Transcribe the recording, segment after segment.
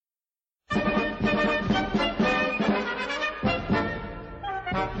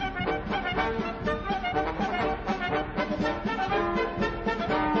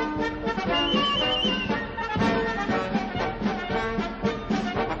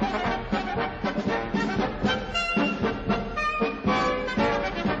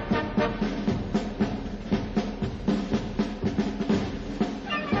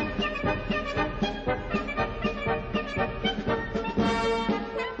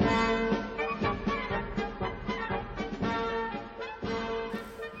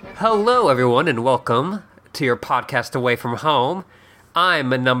Hello, everyone, and welcome to your podcast Away From Home. I'm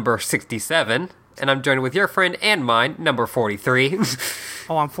number 67, and I'm joined with your friend and mine, number 43.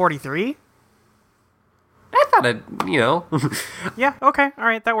 Oh, I'm 43? I thought it, Yeah, okay,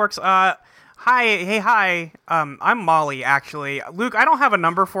 alright, that works. Hi. I'm Molly, actually. Luke, I don't have a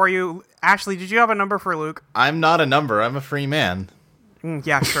number for you. Ashley, did you have a number for Luke? I'm not a number, I'm a free man.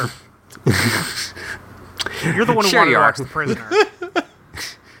 Yeah, sure. You're the one who Sure wanted you to are. watch The Prisoner.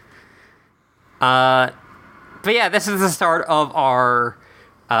 But yeah, this is the start of our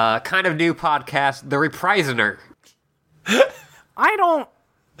kind of new podcast, The Reprisoner. I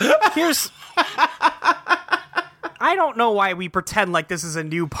don't know why we pretend like this is a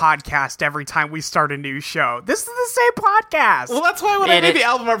new podcast every time we start a new show. This is the same podcast. Well, that's why when I made the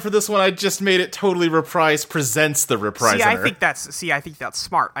album art for this one, I just made it totally Reprise Presents The Reprisoner. I think that's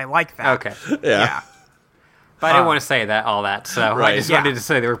smart. I like that. Okay. Yeah. But I didn't want to say all that, so I Right. just Yeah. wanted to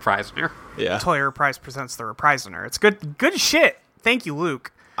say The Reprisoner. Yeah. Toy Reprise presents The Reprisoner. It's good shit. Thank you,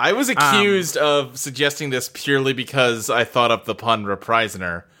 Luke. I was accused of suggesting this purely because I thought up the pun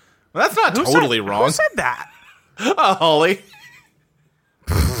Reprisoner. Well, that's not totally wrong. Who said that? Holly.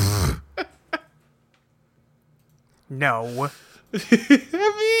 No. I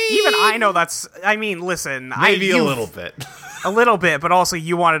Even I know that's... listen. maybe a little bit. A little bit, but also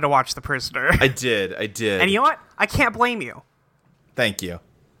you wanted to watch The Prisoner. I did. And you know what? I can't blame you. Thank you.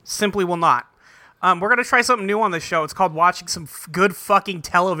 Simply will not. We're going to try something new on this show. It's called watching some good fucking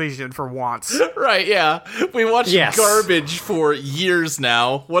television for once. Right, yeah. We watched Yes. garbage for years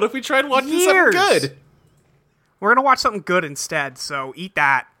now. What if we tried watching something Years. good? We're going to watch something good instead, so eat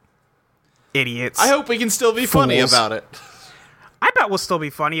that, idiots. I hope we can still be funny Fools. about it. I bet we'll still be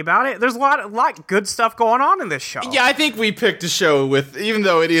funny about it. There's a lot good stuff going on in this show. Yeah, I think we picked a show with, even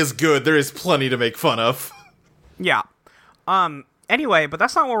though it is good, there is plenty to make fun of. Yeah. Anyway, but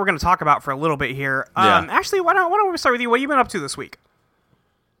that's not what we're going to talk about for a little bit here. Yeah. Ashley, why don't we start with you? What have you been up to this week?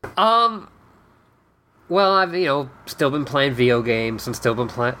 Well, I've, still been playing video games and still been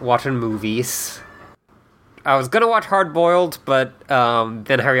watching movies. I was gonna watch Hard Boiled, but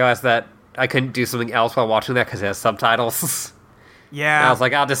then I realized that I couldn't do something else while watching that because it has subtitles. Yeah. And I was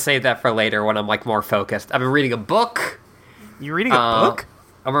like, I'll just save that for later when I'm more focused. I've been reading a book. You reading a book?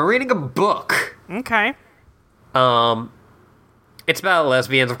 I've been reading a book. Okay. It's about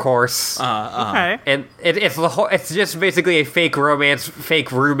lesbians, of course. Okay. And it's just basically a fake romance,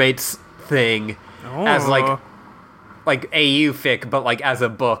 fake roommates thing. As like AU fic, but as a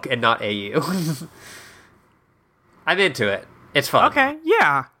book and not AU. I'm into it. It's fun. Okay,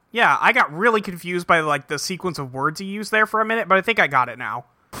 yeah. Yeah, I got really confused by the sequence of words you used there for a minute, but I think I got it now.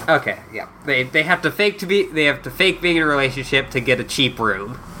 Okay, yeah. They have to fake being in a relationship to get a cheap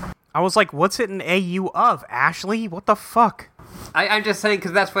room. I was like, what's it an AU of, Ashley? What the fuck? I'm just saying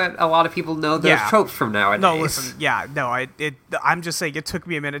because that's what a lot of people know those tropes from nowadays. No, listen, I'm just saying it took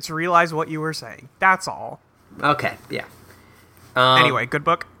me a minute to realize what you were saying. That's all. Okay, yeah. Anyway, good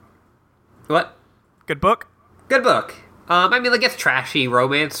book? What? Good book? Good book. It's trashy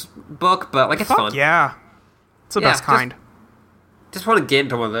romance book, but it's Fuck fun. yeah. It's the best kind. Just want to get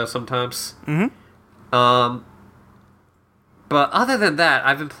into one of those sometimes. Mm-hmm. But other than that,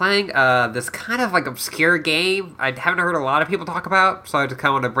 I've been playing this kind of obscure game I haven't heard a lot of people talk about, so I just kind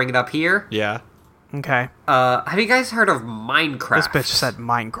of want to bring it up here. Yeah. Okay. Have you guys heard of Minecraft? This bitch said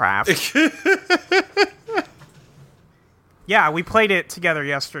Minecraft. Yeah, we played it together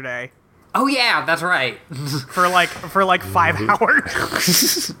yesterday. Oh yeah, that's right. For 5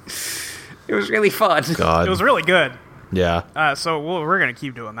 hours. It was really fun. God. It was really good. Yeah. So we're gonna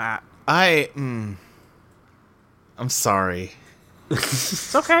keep doing that. I'm sorry.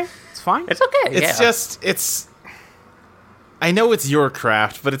 It's okay. It's fine. It's okay. It's I know it's your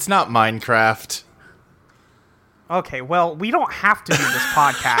craft, but it's not Minecraft. Okay, well, we don't have to do this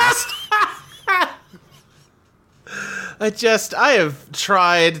podcast. I have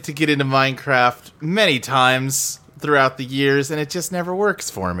tried to get into Minecraft many times throughout the years, and it just never works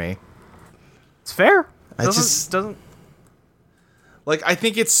for me. It's fair. I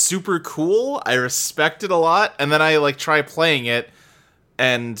think it's super cool. I respect it a lot, and then I try playing it,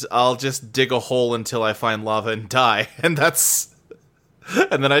 and I'll just dig a hole until I find lava and die, and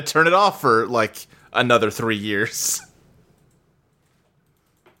then I turn it off for another 3 years.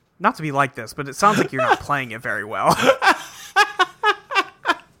 Not to be like this, but it sounds like you're not playing it very well.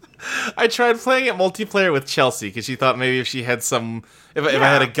 I tried playing it multiplayer with Chelsea because she thought maybe if she had if I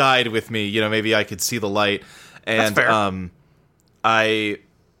had a guide with me, maybe I could see the light. And That's fair. I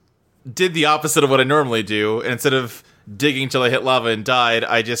did the opposite of what I normally do. And instead of digging till I hit lava and died,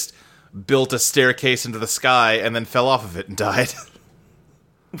 I just built a staircase into the sky and then fell off of it and died.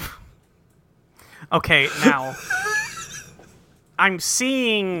 Okay, now I'm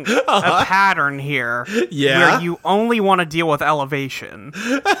seeing a pattern here Yeah? where you only want to deal with elevation.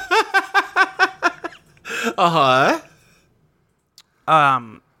 Uh-huh.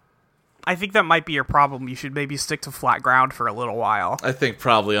 I think that might be your problem. You should maybe stick to flat ground for a little while. I think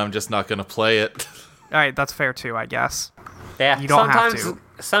probably I'm just not going to play it. All right, that's fair too, I guess. Yeah, You don't have sometimes,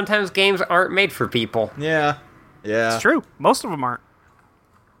 to. Sometimes games aren't made for people. Yeah. Yeah. It's true. Most of them aren't.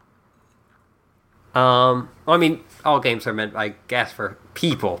 I mean, all games are meant, I guess, for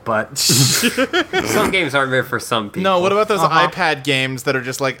people, but some games aren't meant for some people. No, what about those Uh-huh. iPad games that are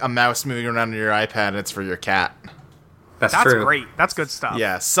just like a mouse moving around on your iPad and it's for your cat? That's That's true. great. That's good stuff.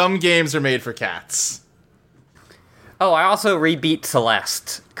 Yeah, some games are made for cats. Oh, I also rebeat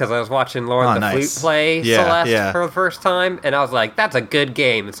Celeste because I was watching Lauren Oh, the nice. Flute play Yeah, Celeste yeah. for the first time, and I was like, "That's a good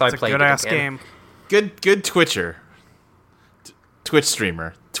game," and so It's I a played good it ass again. game. Good Twitcher. Twitch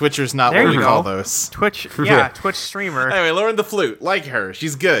streamer. Twitcher's not There what you we go. call those. Twitch, Yeah. yeah, Twitch streamer. Anyway, Lauren the Flute. Like her.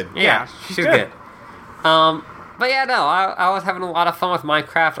 She's good. Yeah, she's she's good. good. But yeah, no, I was having a lot of fun with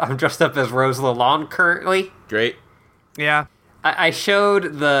Minecraft. I'm dressed up as Rose Lalonde currently. Great. Yeah. I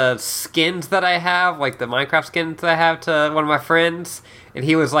showed the skins that I have, like the Minecraft skins that I have, to one of my friends, and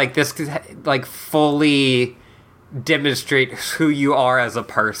he was like, "This like fully demonstrates who you are as a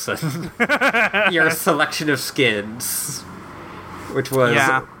person." Your selection of skins, which was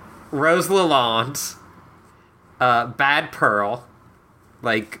Yeah. Rose Lalonde, Bad Pearl,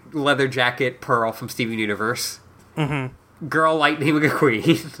 like leather jacket Pearl from Steven Universe, Girl Lightning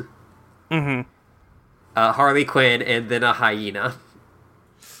McQueen. Harley Quinn, and then a hyena.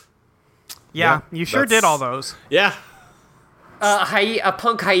 Yeah, you sure that's- did all those. Yeah. A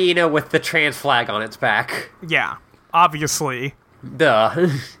punk hyena with the trans flag on its back. Yeah, obviously. Duh.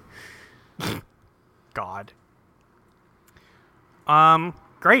 God.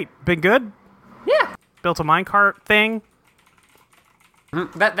 Great. Been good? Yeah. Built a minecart thing?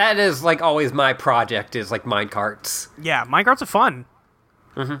 That is like always my project is like minecarts. Yeah, minecarts are fun.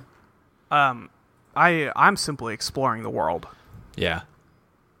 I'm simply exploring the world. Yeah.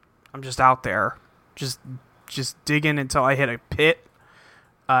 I'm just out there, just digging until I hit a pit,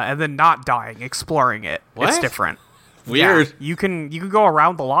 and then not dying, exploring it. It's What? different. Weird. Yeah, you can go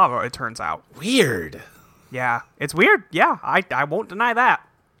around the lava. It turns out. Weird. Yeah, it's weird. Yeah, I won't deny that.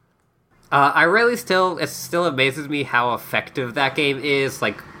 It still amazes me how effective that game is.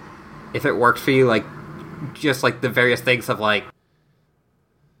 Like, if it works for you, like, just like the various things of like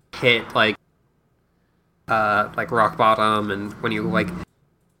hit like rock bottom, and when you like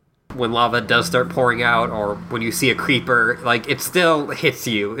when lava does start pouring out, or when you see a creeper, like it still hits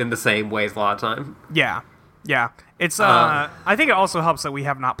you in the same ways a lot of time. Yeah. It's I think it also helps that we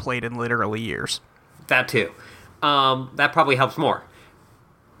have not played in literally years. That too. That probably helps more.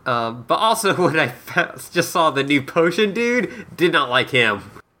 But also, when I just saw the new potion dude, did not like him.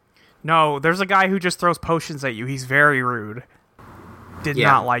 No, there's a guy who just throws potions at you. He's very rude. Did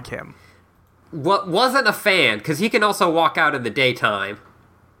Yeah. not like him. Wasn't a fan, because he can also walk out in the daytime.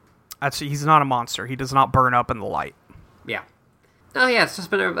 He's not a monster. He does not burn up in the light. Yeah. Oh yeah, it's just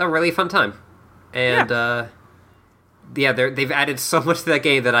been a really fun time. And, they've added so much to that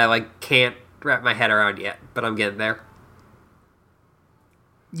game that I, like, can't wrap my head around yet, but I'm getting there.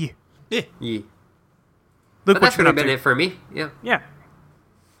 Yeah. Yeah. Yeah. Look But what that's you've really been been up to. it for me, yeah. Yeah.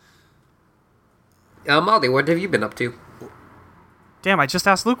 Molly, what have you been up to? Damn, I just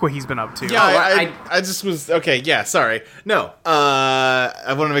asked Luke what he's been up to. Yeah, I- I just was okay. Yeah, sorry. No,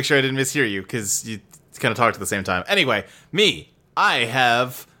 I want to make sure I didn't mishear you because you kind of talked at the same time. Anyway, I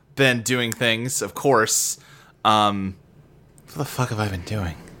have been doing things, of course. What the fuck have I been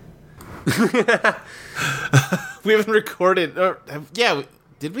doing? We haven't recorded.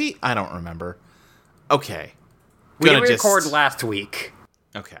 Did we? I don't remember. Okay, We Gonna didn't just- record last week.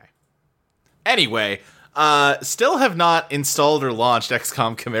 Okay. Anyway, still have not installed or launched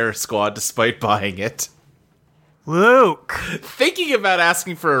XCOM Chimera Squad despite buying it. Luke. Thinking about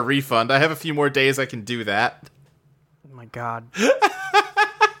asking for a refund. I have a few more days I can do that. Oh my god.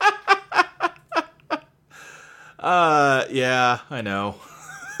 Yeah, I know.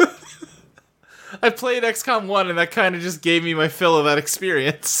 I played XCOM 1 and that kind of just gave me my fill of that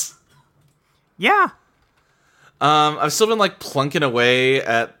experience. Yeah. I've still been like plunking away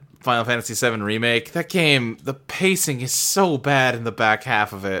at Final Fantasy VII Remake. That game, the pacing is so bad in the back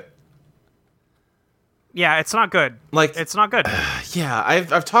half of it. Yeah, it's not good. Like, It's not good. yeah,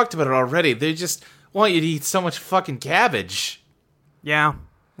 I've talked about it already. They just want you to eat so much fucking cabbage. Yeah.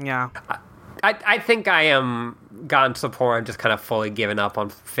 Yeah. I think I am gotten support and just kind of fully given up on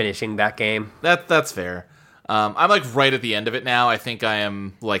finishing that game. That's fair. I'm like right at the end of it now. I think I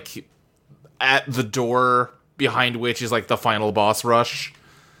am like at the door behind which is like the final boss rush.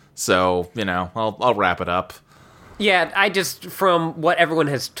 So, I'll wrap it up. Yeah, I just, from what everyone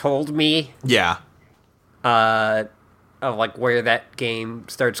has told me, Yeah. of like where that game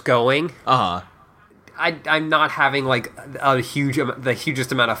starts going, Uh-huh. I'm not having like the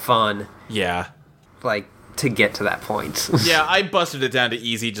hugest amount of fun, Yeah. like, to get to that point. Yeah, I busted it down to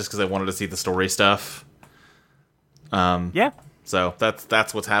easy just because I wanted to see the story stuff. Yeah. So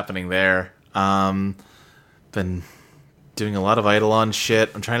that's what's happening there. Been doing a lot of Eidolon shit.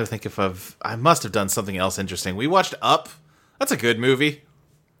 I'm trying to think if I must have done something else interesting. We watched Up. That's a good movie.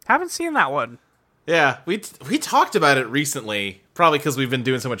 Haven't seen that one. Yeah, we talked about it recently, probably because we've been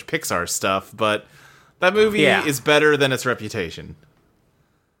doing so much Pixar stuff, but that movie is better than its reputation.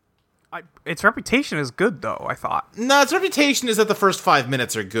 Its reputation is good, though, I thought. No, its reputation is that the first 5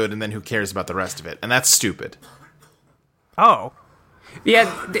 minutes are good, and then who cares about the rest of it? And that's stupid. Oh.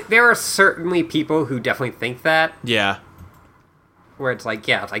 Yeah, there are certainly people who definitely think that, Yeah. where it's like,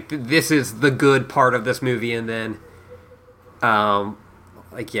 yeah, like, this is the good part of this movie, and then,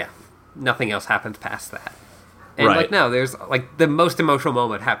 nothing else happens past that. And, Right. like, no, there's, like, the most emotional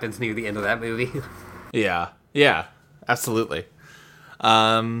moment happens near the end of that movie. Yeah, absolutely.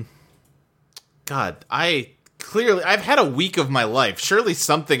 God, I've had a week of my life. Surely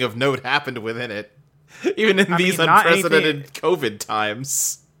something of note happened within it. Even in these not unprecedented COVID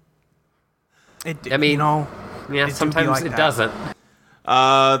times. Yeah, it sometimes like it that. doesn't.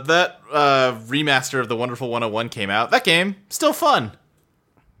 That remaster of the Wonderful 101 came out. That game, still fun.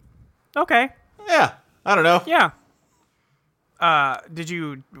 Okay. Yeah, I don't know. Yeah.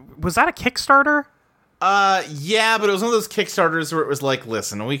 Was that a Kickstarter? Yeah, but it was one of those Kickstarters where it was like,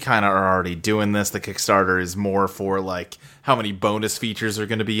 listen, we kind of are already doing this. The Kickstarter is more for, like, how many bonus features are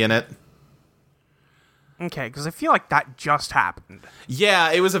going to be in it. Okay, because I feel like that just happened.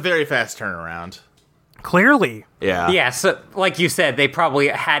 Yeah, it was a very fast turnaround. Clearly. Yeah. Yeah, so, like you said, they probably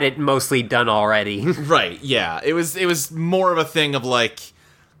had it mostly done already. Right, yeah. It was more of a thing of, like,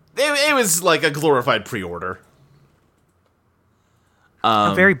 it was like a glorified pre-order.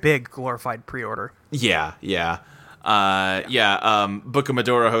 A very big glorified pre-order. Yeah. Book of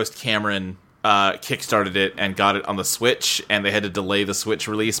Medora host Cameron kickstarted it and got it on the Switch, and they had to delay the Switch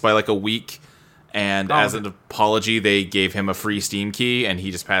release by like a week. And as an apology, they gave him a free Steam key, and he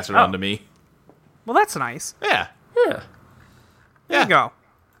just passed it on to me. Well, that's nice. Yeah. Yeah. There you go.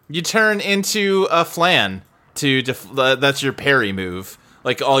 You turn into a flan that's your parry move.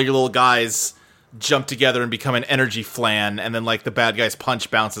 Like all your little guys jump together and become an energy flan, and then like the bad guy's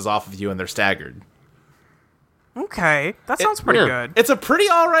punch bounces off of you and they're staggered. Okay, that sounds pretty good. It's a pretty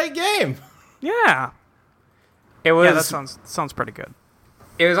alright game. Yeah. It was. Yeah, that sounds pretty good.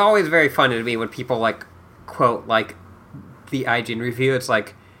 It was always very funny to me when people like quote like the IGN review. It's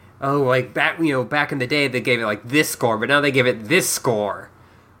like, oh, like back in the day they gave it like this score, but now they give it this score.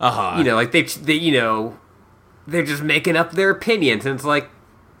 Like they they're just making up their opinions, and it's like,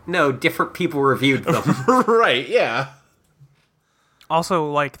 no, different people reviewed them. Right? Yeah.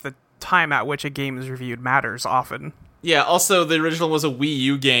 Also, like the time at which a game is reviewed matters often. Yeah. Also, the original was a Wii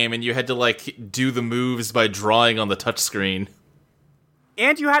U game, and you had to like do the moves by drawing on the touchscreen.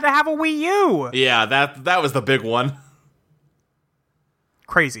 And you had to have a Wii U. Yeah, that was the big one.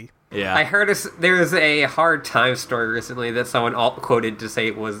 Crazy. Yeah. I heard there was a Hard Time story recently that someone quoted to say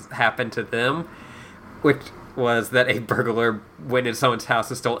it was happened to them, which was that a burglar went into someone's house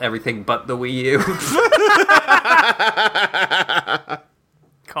and stole everything but the Wii U.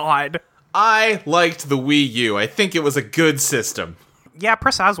 God. I liked the Wii U. I think it was a good system. Yeah,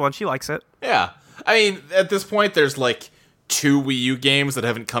 Press has one. She likes it. Yeah. I mean, at this point, there's like 2 Wii U games that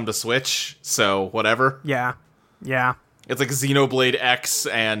haven't come to Switch, so whatever. Yeah. It's like Xenoblade X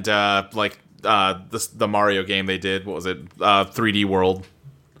and the Mario game they did. What was it? 3D World.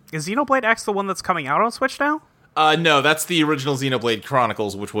 Is Xenoblade X the one that's coming out on Switch now? No, that's the original Xenoblade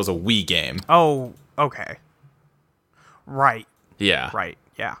Chronicles, which was a Wii game. Oh, okay. Right. Yeah.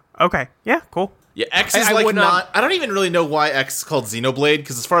 Yeah. Okay. Yeah, cool. Yeah, X is I like would not... I don't even really know why X is called Xenoblade,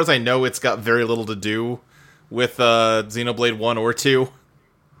 because as far as I know, it's got very little to do with Xenoblade 1 or 2.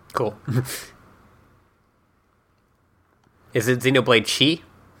 Cool. Is it Xenoblade Chi?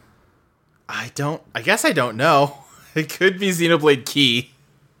 I guess I don't know. It could be Xenoblade Key.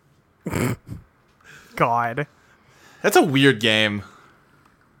 God. That's a weird game.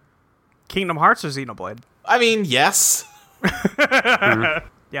 Kingdom Hearts or Xenoblade? I mean, yes.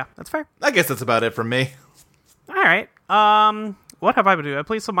 Yeah, that's fair. I guess that's about it from me. All right. What have I been doing? I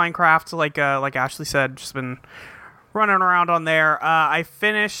played some Minecraft, like Ashley said, just been running around on there. I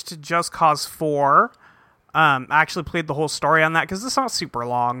finished Just Cause 4. I actually played the whole story on that because it's not super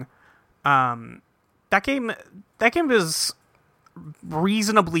long. That game is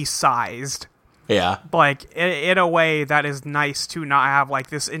reasonably sized, like in a way that is nice to not have like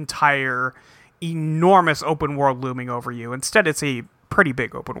this entire enormous open world looming over you. Instead, it's a pretty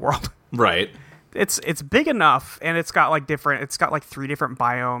big open world. Right. It's big enough, and it's got like 3 different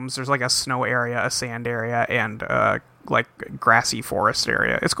biomes. There's like a snow area, a sand area, and like grassy forest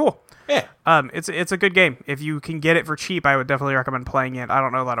area. It's cool. Yeah. It's a good game. If you can get it for cheap, I would definitely recommend playing it. I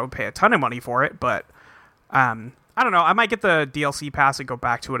don't know that I would pay a ton of money for it, but I don't know. I might get the DLC pass and go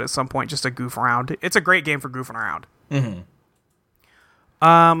back to it at some point just to goof around. It's a great game for goofing around.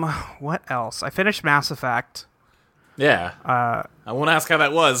 What else? I finished Mass Effect. Yeah. I won't ask how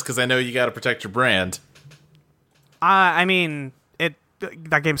that was because I know you got to protect your brand. I mean,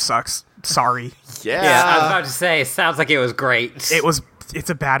 that game sucks. Sorry. Yeah. Yeah, I was about to say, sounds like it was great. It's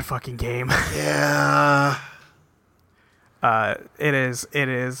a bad fucking game. Yeah. It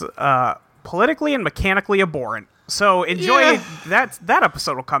is politically and mechanically abhorrent. So enjoy that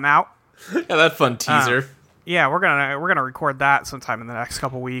episode will come out. Yeah, that fun teaser. Yeah, we're gonna record that sometime in the next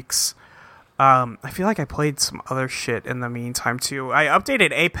couple weeks. I feel like I played some other shit in the meantime too. I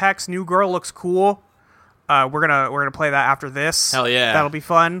updated Apex. New girl looks cool. We're gonna play that after this. Hell yeah. That'll be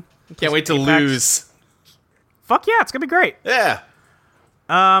fun. Can't wait to Apex. lose. Fuck yeah, it's gonna be great. Yeah.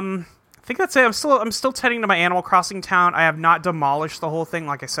 I think that's it. I'm still tending to my Animal Crossing town. I have not demolished the whole thing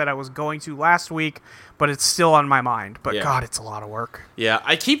like I said I was going to last week, but it's still on my mind. But Yeah. God, it's a lot of work. Yeah,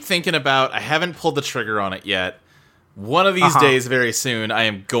 I keep thinking about, I haven't pulled the trigger on it yet. One of these days, very soon, I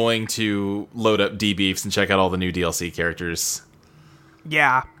am going to load up D-Beefs and check out all the new DLC characters.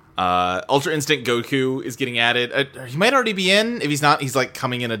 Yeah. Ultra Instinct Goku is getting added. He might already be in. If he's not, he's like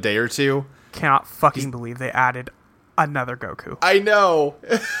coming in a day or two. Cannot fucking believe they added another Goku. I know.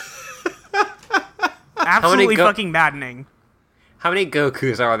 Absolutely fucking maddening. How many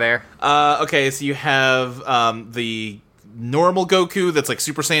Gokus are there? Okay, so you have the normal Goku that's like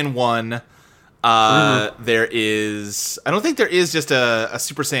Super Saiyan 1. There is... I don't think there is just a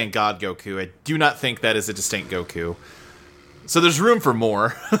Super Saiyan God Goku. I do not think that is a distinct Goku. So there's room for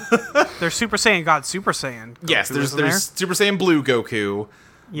more. There's Super Saiyan God Super Saiyan Goku, Yes, there's isn't there? Super Saiyan Blue Goku.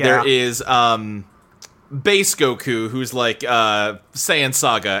 Yeah. There is Base Goku, who's like Saiyan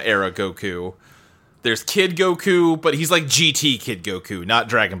Saga era Goku. There's Kid Goku, but he's like GT Kid Goku, not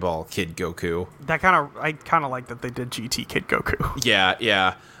Dragon Ball Kid Goku. I kind of like that they did GT Kid Goku. Yeah,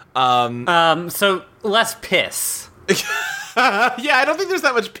 yeah. So less piss. Yeah, I don't think there's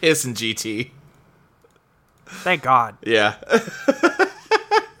that much piss in GT. Thank God. Yeah.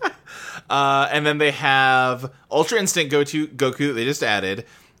 And then they have Ultra Instinct Goku that they just added.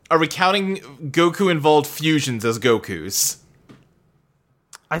 Are we counting Goku-involved fusions as Gokus?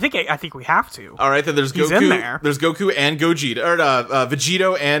 I think we have to. All right, then there's He's Goku. in there. There's Goku and Gogeta, or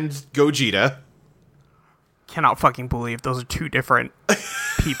Vegito and Gogeta. Cannot fucking believe those are two different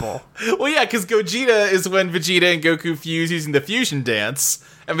people. Well, yeah, because Gogeta is when Vegeta and Goku fuse using the fusion dance,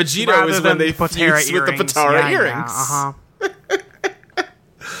 and Vegito Rather is when than they Potara fuse with the earrings. Potara Yeah, earrings.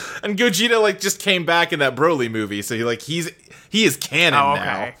 And Gogeta like just came back in that Broly movie, so he is canon Oh, okay.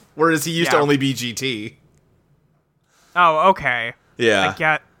 now, whereas he used to Yeah. only be GT. Oh, okay. Yeah,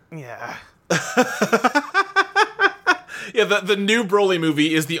 Yeah. yeah. The new Broly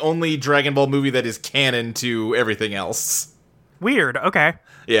movie is the only Dragon Ball movie that is canon to everything else. Weird. Okay.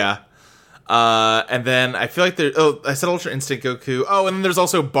 Yeah. And then I feel like I said Ultra Instinct Goku. Oh, and then there's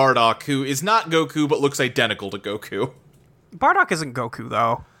also Bardock, who is not Goku, but looks identical to Goku. Bardock isn't Goku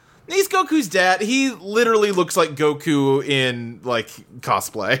though. He's Goku's dad. He literally looks like Goku in, like,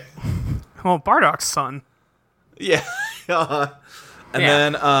 cosplay. Well, Bardock's son. Yeah. And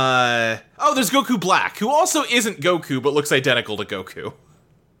then, there's Goku Black, who also isn't Goku, but looks identical to Goku.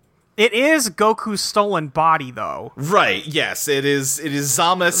 It is Goku's stolen body though. Right, yes. It is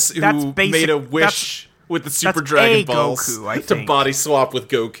Zamas That's who basic- made a wish with the Super that's Dragon a Balls Goku, I to think. body swap with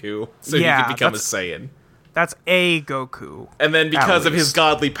Goku so he Yeah, could become a that's- Saiyan. That's a Goku. And then because of his least.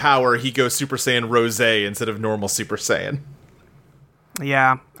 godly power, he goes Super Saiyan Rose instead of normal Super Saiyan.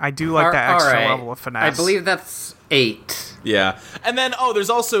 Yeah, I do like that extra level of finesse. I believe that's 8. Yeah. And then, there's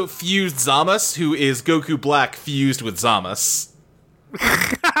also Fused Zamas, who is Goku Black fused with Zamas.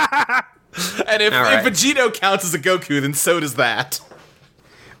 And if All right. Vegito counts as a Goku, then so does that.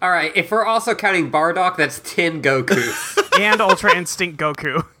 Alright, if we're also counting Bardock, that's 10 Gokus. And Ultra Instinct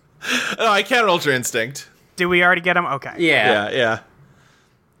Goku. Oh, I count Ultra Instinct. Did we already get him? Okay. Yeah. Yeah.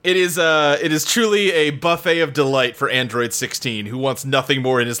 It is truly a buffet of delight for Android 16, who wants nothing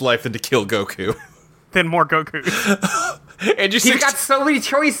more in his life than to kill Goku. Then more Gokus. And He's got so many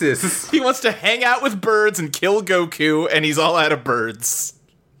choices. He wants to hang out with birds and kill Goku, and he's all out of birds.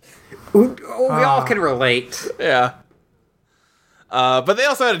 We all can relate. Yeah. But they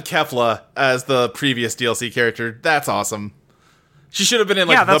also added Kefla as the previous DLC character. That's awesome. She should have been in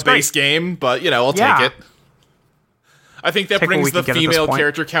the base game, but I'll take it. I think that brings the female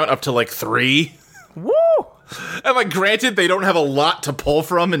character count up to 3. Woo! And granted, they don't have a lot to pull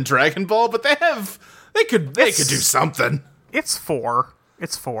from in Dragon Ball, but they could do something. It's 4.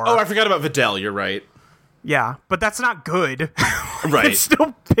 Oh, I forgot about Videl. You're right. Yeah, but that's not good. Right. It's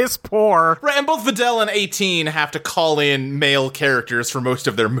still piss poor. Right, and both Videl and 18 have to call in male characters for most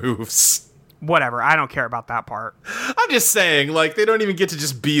of their moves. Whatever, I don't care about that part. I'm just saying, they don't even get to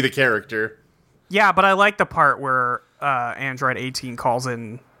just be the character. Yeah, but I like the part where Android 18 calls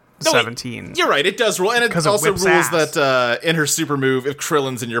in 17. You're right, it does rule, and it also rules that in her super move, if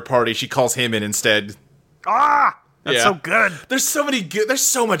Krillin's in your party, she calls him in instead. That's so good. There's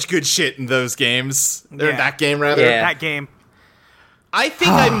so much good shit in those games. In that game, rather. Yeah. That game. I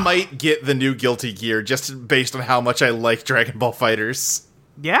think I might get the new Guilty Gear just based on how much I like Dragon Ball FighterZ.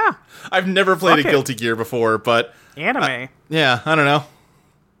 Yeah. I've never played a Guilty Gear before, but... Anime. I don't know.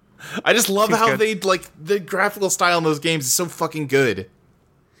 I just love how they, the graphical style in those games is so fucking good.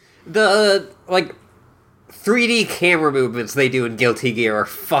 The, 3D camera movements they do in Guilty Gear are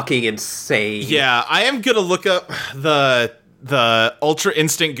fucking insane. Yeah, I am gonna look up the Ultra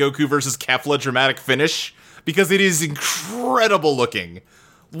Instinct Goku versus Kefla dramatic finish, because it is incredible looking.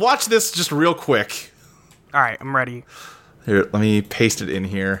 Watch this just real quick. Alright, I'm ready. Here, let me paste it in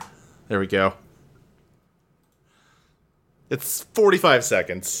here. There we go. It's 45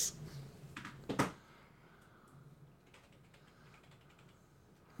 seconds.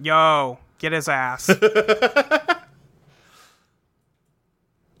 Yo, get his ass.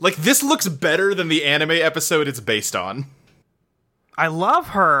 This looks better than the anime episode it's based on. I love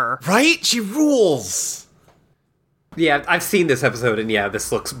her. Right? She rules. Yeah, I've seen this episode, and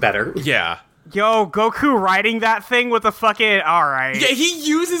this looks better. Yeah. Yo, Goku riding that thing with a fucking... Alright. Yeah, he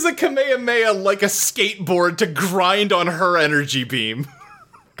uses a Kamehameha like a skateboard to grind on her energy beam.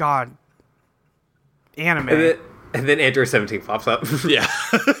 God. Anime. And then Android 17 pops up. Yeah.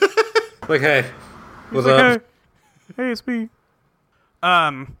 Hey, what's up? Hey, it's me.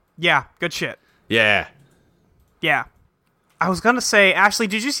 Yeah, good shit. Yeah. Yeah. I was gonna say, Ashley,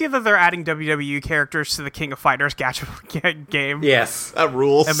 did you see that they're adding WWE characters to the King of Fighters gacha game? Yes. That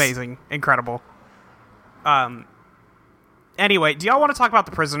rules. Amazing. Incredible. Anyway, do y'all want to talk about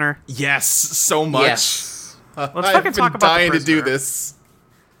The Prisoner? Yes, so much. Yes. Let's fucking talk about The Prisoner. I've been dying to do this.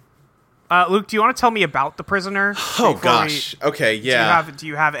 Luke, do you want to tell me about The Prisoner? Oh, gosh. Okay, yeah. Do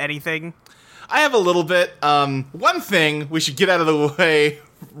you have anything? I have a little bit. One thing we should get out of the way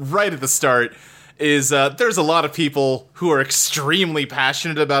right at the start is there's a lot of people who are extremely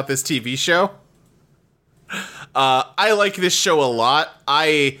passionate about this TV show. I like this show a lot.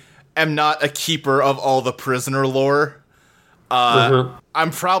 I am not a keeper of all the Prisoner lore.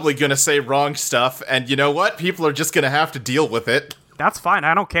 I'm probably going to say wrong stuff, and you know what? People are just going to have to deal with it. That's fine.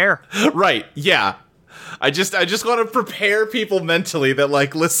 I don't care. Right, yeah. I just want to prepare people mentally that,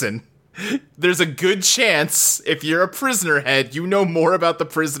 listen, there's a good chance if you're a Prisoner head, you know more about the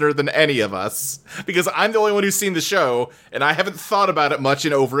Prisoner than any of us. Because I'm the only one who's seen the show, and I haven't thought about it much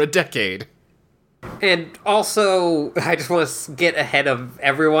in over a decade. And also, I just want to get ahead of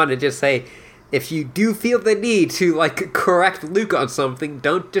everyone and just say, if you do feel the need to, correct Luke on something,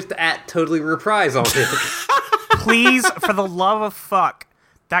 don't just totally reprise on it. Please, for the love of fuck,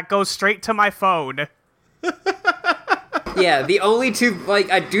 that goes straight to my phone. Yeah, the only two,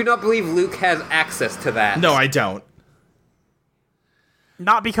 I do not believe Luke has access to that. No, I don't.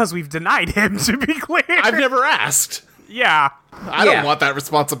 Not because we've denied him, to be clear. I've never asked. Yeah. I don't want that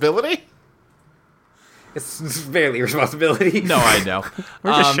responsibility. It's barely responsibility. No, I know.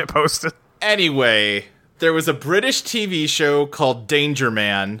 We're just shitposted. Anyway, there was a British TV show called Danger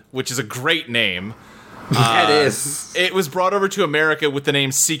Man, which is a great name. It is. It was brought over to America with the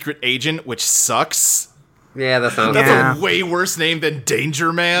name Secret Agent, which sucks. Yeah, that sounds That's a way worse name than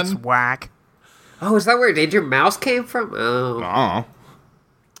Danger Man. It's whack. Oh, is that where Danger Mouse came from? Oh.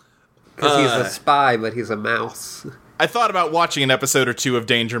 Because he's a spy, but he's a mouse. I thought about watching an episode or two of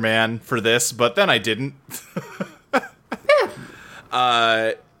Danger Man for this, but then I didn't.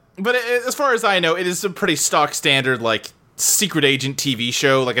 But as far as I know, it is a pretty stock standard, secret agent TV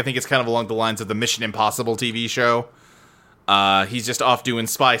show. I think it's kind of along the lines of the Mission Impossible TV show. He's just off doing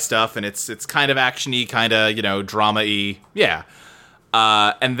spy stuff, and it's kind of action-y, kind of, drama-y. Yeah.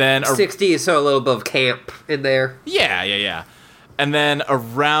 And then... 60s, so a little bit of camp in there. Yeah. And then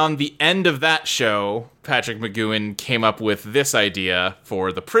around the end of that show, Patrick McGoohan came up with this idea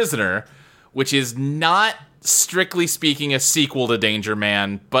for The Prisoner, which is not, strictly speaking, a sequel to Danger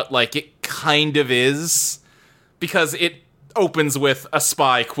Man, but, like, it kind of is, because it opens with a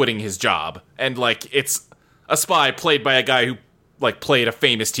spy quitting his job, and, like, it's a spy played by a guy who, like, played a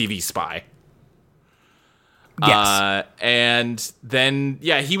famous TV spy. Yes. And then,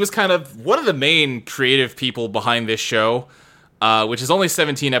 yeah, he was kind of one of the main creative people behind this show, which is only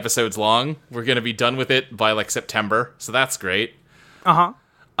 17 episodes long. We're going to be done with it by, like, September, so that's great. Uh-huh.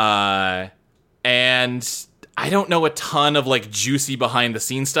 And I don't know a ton of, like, juicy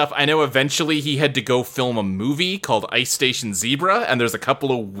behind-the-scenes stuff. I know eventually he had to go film a movie called Ice Station Zebra, and there's a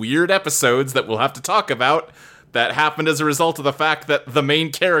couple of weird episodes that we'll have to talk about that happened as a result of the fact that the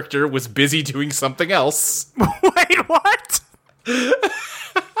main character was busy doing something else. Wait, what?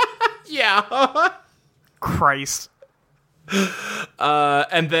 Yeah. Christ.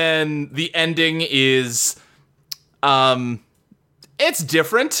 And then the ending is, it's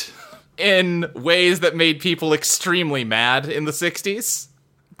different in ways that made people extremely mad in the 60s.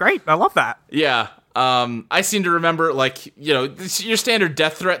 Great, I love that. Yeah. I seem to remember, like, you know, your standard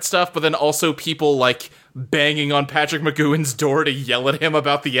death threat stuff, but then also people, like, banging on Patrick McGoohan's door to yell at him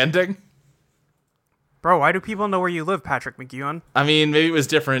about the ending. Bro, why do people know where you live, Patrick McGoohan? I mean, maybe it was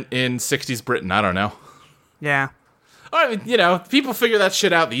different in 60s Britain. I don't know. Yeah. I mean, you know, people figure that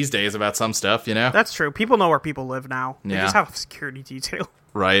shit out these days about some stuff, you know? That's true. People know where people live now. They Yeah. just have a security detail.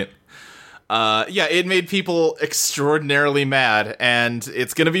 Right. Yeah, it made people extraordinarily mad, and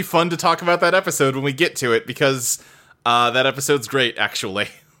it's going to be fun to talk about that episode when we get to it, because that episode's great, actually.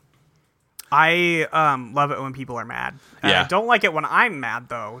 I love it when people are mad. Yeah. I don't like it when I'm mad,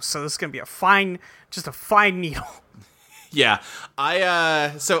 though, so this is going to be a fine needle. Yeah.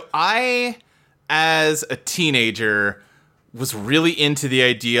 I, as a teenager, was really into the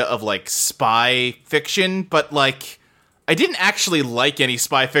idea of, like, spy fiction, but, like, I didn't actually like any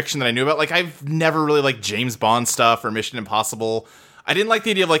spy fiction that I knew about. Like, I've never really liked James Bond stuff or Mission Impossible. I didn't like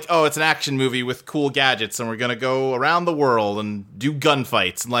the idea of, like, oh, it's an action movie with cool gadgets and we're gonna go around the world and do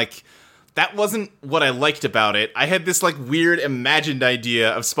gunfights. And, like, that wasn't what I liked about it. I had this, like, weird imagined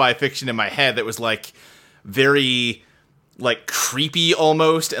idea of spy fiction in my head that was, like, very, like, creepy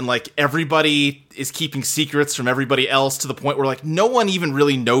almost, and, like, everybody is keeping secrets from everybody else to the point where, like, no one even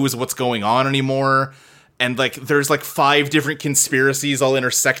really knows what's going on anymore. And, like, there's, like, 5 different conspiracies all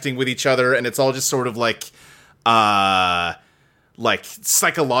intersecting with each other, and it's all just sort of, like,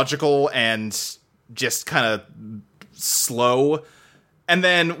 psychological and just kind of slow. And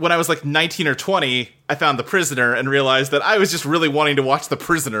then when I was, like, 19 or 20, I found The Prisoner and realized that I was just really wanting to watch The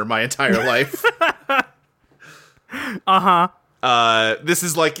Prisoner my entire life. Uh-huh. This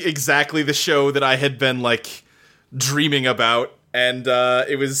is, like, exactly the show that I had been, like, dreaming about. And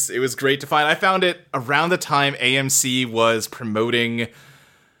it was great to find. I found it around the time AMC was promoting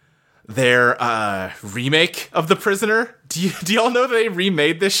their remake of The Prisoner. Do y'all know that they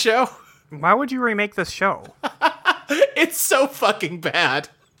remade this show? Why would you remake this show? It's so fucking bad.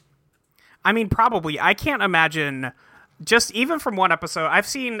 I mean, probably. I can't imagine. Just even from one episode, I've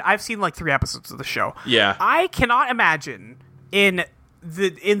seen like 3 episodes of the show. Yeah. I cannot imagine in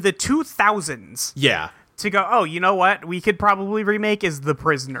the 2000s. Yeah. To go, oh, you know what? We could probably remake is The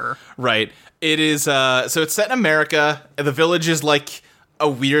Prisoner. Right. It is, so it's set in America. The village is, like, a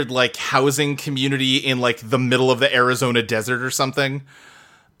weird, like, housing community in, like, the middle of the Arizona desert or something.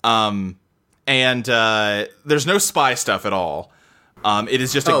 And there's no spy stuff at all. It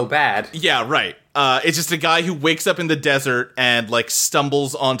is just bad. Yeah, right. It's just a guy who wakes up in the desert and, like,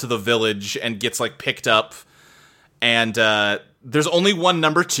 stumbles onto the village and gets, like, picked up. And there's only one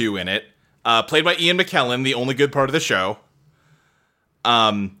number 2 in it. Played by Ian McKellen, the only good part of the show.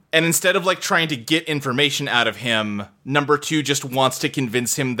 And instead of, like, trying to get information out of him, number 2 just wants to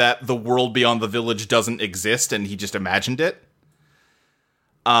convince him that the world beyond the village doesn't exist, and he just imagined it.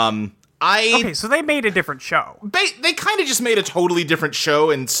 Okay, so they made a different show. They kind of just made a totally different show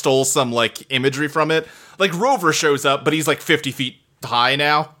and stole some, like, imagery from it. Like, Rover shows up, but he's, like, 50 feet high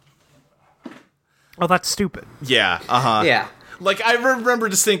now. Oh, that's stupid. Yeah, uh-huh. Yeah. Like, I remember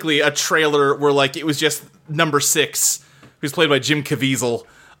distinctly a trailer where, like, it was just number 6, who's played by Jim Caviezel,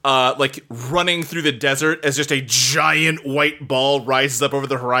 like, running through the desert as just a giant white ball rises up over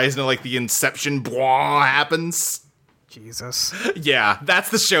the horizon and, like, the Inception blah happens. Jesus. Yeah,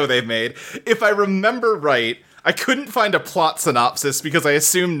 that's the show they've made. If I remember right, I couldn't find a plot synopsis because I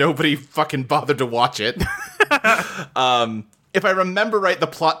assume nobody fucking bothered to watch it. If I remember right, the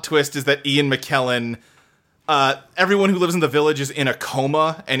plot twist is that Ian McKellen... everyone who lives in the village is in a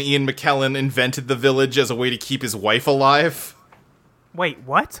coma, and Ian McKellen invented the village as a way to keep his wife alive. Wait,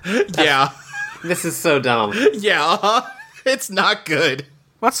 what? Yeah. This is so dumb. Yeah, it's not good.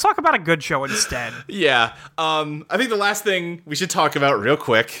 Let's talk about a good show instead. Yeah. I think the last thing we should talk about real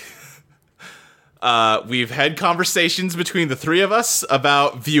quick, we've had conversations between the three of us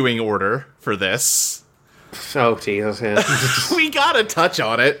about viewing order for this. Oh, Jesus. Yeah. We gotta touch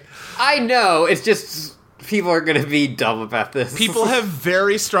on it. I know, it's just people are gonna be dumb about this. People have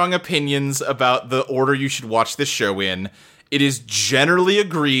very strong opinions about the order you should watch this show in. It is generally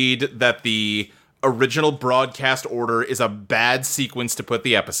agreed that the original broadcast order is a bad sequence to put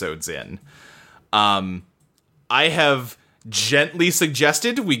the episodes in. I have gently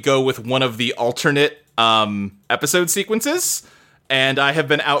suggested we go with one of the alternate episode sequences, and I have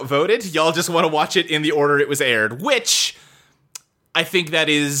been outvoted. Y'all just want to watch it in the order it was aired, which I think that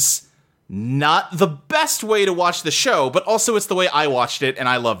is not the best way to watch the show, but also it's the way I watched it, and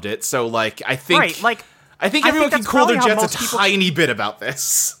I loved it. So, like, I think... Right, like... I think everyone can cool their jets a tiny bit about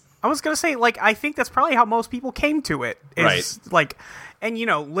this. I was going to say, like, I think that's probably how most people came to it. Right. Like, and, you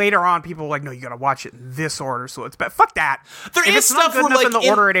know, later on, people were like, no, you got to watch it in this order, so it's bad. Fuck that. There if is it's stuff not good where, enough like, in the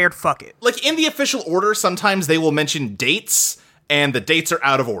order it aired, fuck it. Like, in the official order, sometimes they will mention dates, and the dates are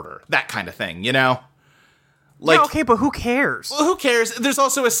out of order. That kind of thing, you know? Like, yeah, okay, but who cares? Well, who cares? There's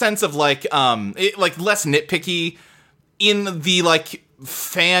also a sense of, like, less nitpicky. In the, like,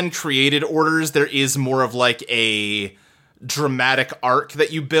 fan-created orders, there is more of, like, a dramatic arc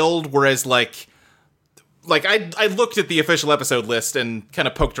that you build, whereas, like I looked at the official episode list and kind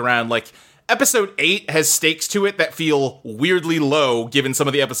of poked around, like, episode 8 has stakes to it that feel weirdly low given some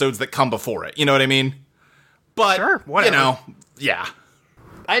of the episodes that come before it, you know what I mean? But, sure, whatever. You know, yeah.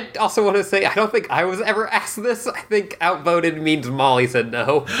 I also want to say, I don't think I was ever asked this. I think outvoted means Molly said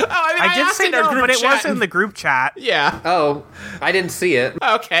no. Oh, I mean, I did say no, but it was in the group chat. Yeah. Oh, I didn't see it.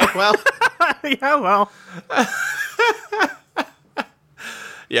 Okay, well. Yeah, well.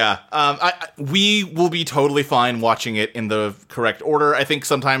 Yeah, we will be totally fine watching it in the correct order. I think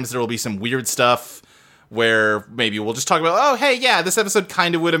sometimes there will be some weird stuff where maybe we'll just talk about, oh, hey, yeah, this episode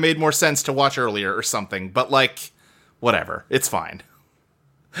kind of would have made more sense to watch earlier or something. But, like, whatever. It's fine.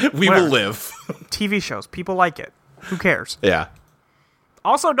 We will live. TV shows. People like it. Who cares? Yeah.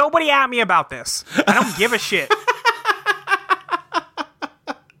 Also, nobody at me about this. I don't give a shit.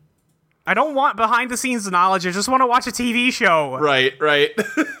 I don't want behind-the-scenes knowledge. I just want to watch a TV show. Right.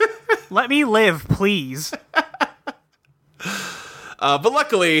 Let me live, please. But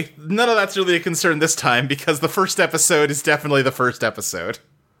luckily, none of that's really a concern this time, because the first episode is definitely the first episode.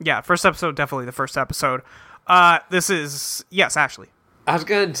 Yeah, first episode, definitely the first episode. This is... Yes, Ashley. I was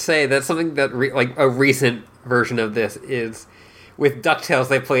going to say that something that, a recent version of this is, with DuckTales,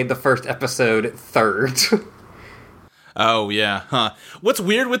 they played the first episode third. Oh, yeah, huh. What's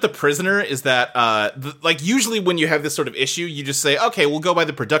weird with The Prisoner is that, usually when you have this sort of issue, you just say, okay, we'll go by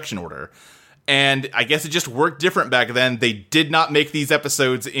the production order. And I guess it just worked different back then. They did not make these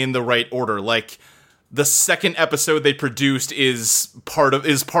episodes in the right order. Like, the second episode they produced is part of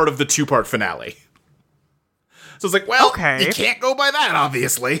the two-part finale. So it's like, well, okay. You can't go by that,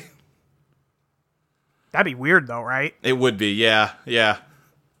 obviously. That'd be weird, though, right? It would be, yeah.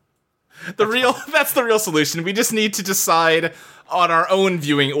 That's the real solution. We just need to decide on our own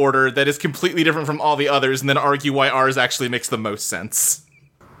viewing order that is completely different from all the others, and then argue why ours actually makes the most sense.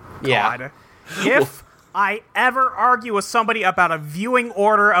 Yeah. God. If I ever argue with somebody about a viewing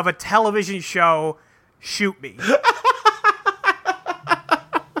order of a television show, shoot me.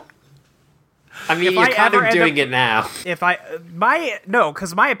 I mean, you're kind of doing it now.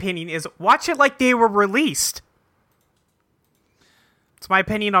 Because my opinion is, watch it like they were released. It's my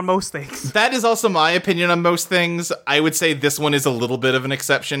opinion on most things. That is also my opinion on most things. I would say this one is a little bit of an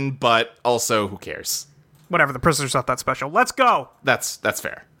exception, but also, who cares? Whatever, The Prisoner's not that special. Let's go! That's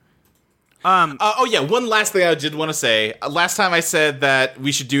fair. One last thing I did want to say. Last time I said that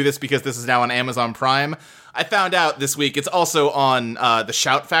we should do this because this is now on Amazon Prime. I found out this week it's also on the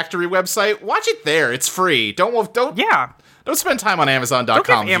Shout Factory website. Watch it there. It's free. Don't spend time on Amazon.com. Don't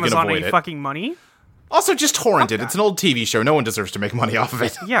give if you Amazon can avoid any it. fucking money. Also, just torrent it. It's an old TV show. No one deserves to make money off of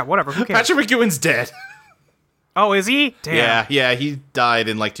it. Yeah, whatever. Who cares? Patrick McGowan's dead. Oh, is he? Damn. Yeah, he died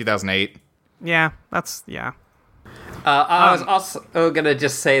in 2008. Yeah, that's, yeah. I was also gonna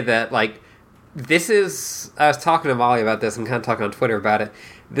just say that, I was talking to Molly about this and kind of talking on Twitter about it.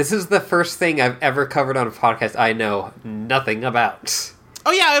 This is the first thing I've ever covered on a podcast I know nothing about.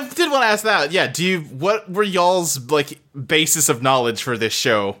 Oh yeah, I did want to ask that. Yeah, what were y'all's, basis of knowledge for this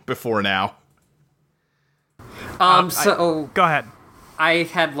show before now? Go ahead. I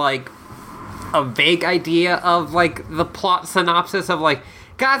had, a vague idea of, the plot synopsis of,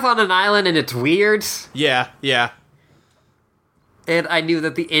 guys on an island and it's weird. Yeah. And I knew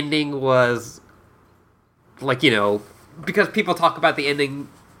that the ending was, like, because people talk about the ending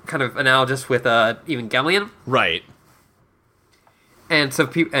kind of analogous with Evangelion. Right. And so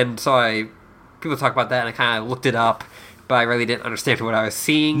people talk about that, and I kind of looked it up, but I really didn't understand what I was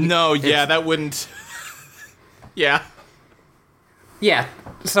seeing. No, yeah, that wouldn't... yeah. Yeah,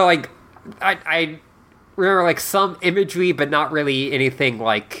 so, like, I remember, like, some imagery, but not really anything,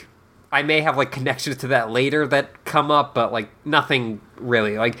 like... I may have, like, connections to that later that come up, but, like, nothing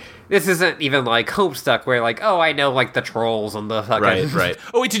really. Like, this isn't even, like, Homestuck, where, like, oh, I know, like, the trolls and the fucking... Right.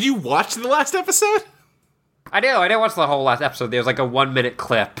 Oh, wait, did you watch the last episode? I didn't watch the whole last episode. There was, like, a 1-minute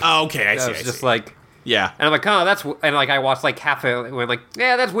clip. Oh, okay, I see. It was just, like... Yeah. And I'm like, oh, that's... And, like, I watched, like, half of it, and went, like,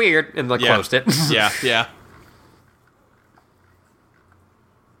 yeah, that's weird, and, like, closed it. Yeah.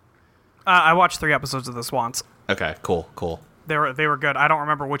 I watched 3 episodes of this once. Okay, cool. They were good. I don't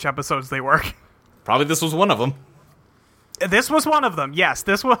remember which episodes they were. Probably this was one of them. This was one of them. Yes,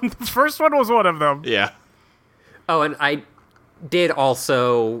 the first one was one of them. Yeah. Oh, and I did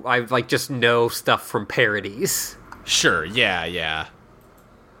also... I, like, just know stuff from parodies. Sure, yeah.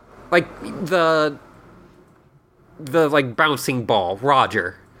 Like, the like, bouncing ball,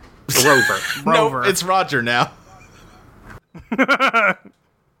 Roger. Rover. No, it's Roger now.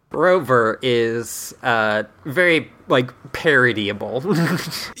 Rover is very, like, parodyable.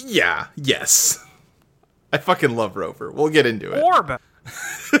 Yeah, yes. I fucking love Rover. We'll get into it. Orb.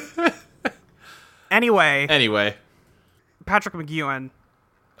 Anyway. Patrick McGoohan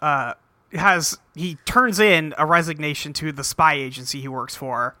he turns in a resignation to the spy agency he works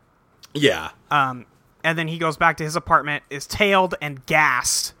for. Yeah. And then he goes back to his apartment, is tailed and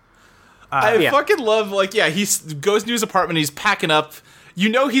gassed. I fucking love, like, he goes to his apartment, he's packing up. You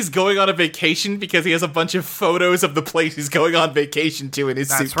know he's going on a vacation because he has a bunch of photos of the place he's going on vacation to in his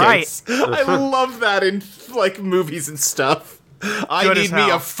suitcase. Right. I love that in, like, movies and stuff. I need me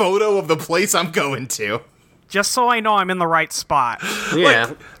a photo of the place I'm going to. Just so I know I'm in the right spot. Yeah.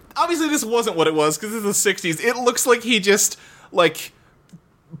 Like, obviously this wasn't what it was, because this is the 60s. It looks like he just, like,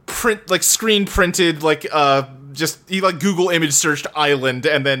 screen printed, like, he, like, Google image searched island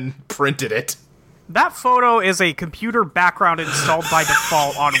and then printed it. That photo is a computer background installed by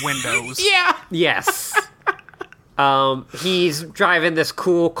default on Windows. Yeah. Yes. He's driving this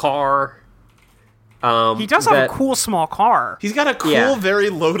cool car. He does have a cool small car. He's got a cool, very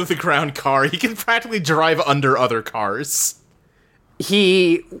low to the ground car. He can practically drive under other cars.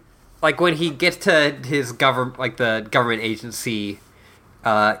 He, like, when he gets to his the government agency,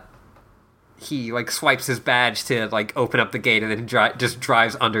 he, like, swipes his badge to, like, open up the gate and then just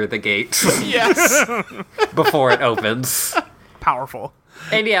drives under the gate. Yes. Before it opens. Powerful.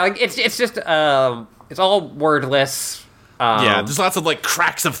 And yeah, like, it's just, it's all wordless. There's lots of, like,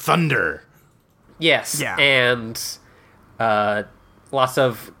 cracks of thunder. Yes. Yeah. And, lots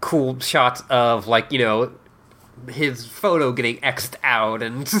of cool shots of, like, his photo getting X'd out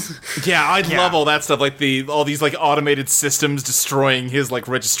and... Yeah, I love all that stuff, like all these, like, automated systems destroying his, like,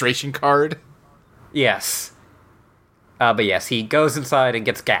 registration card. Yes. But yes, he goes inside and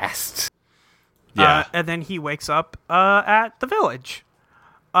gets gassed. Yeah. And then he wakes up at the village.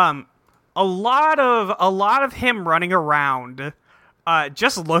 A lot of him running around,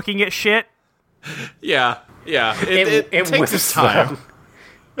 just looking at shit. Yeah. It takes his time.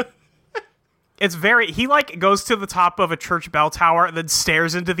 It's he, like, goes to the top of a church bell tower and then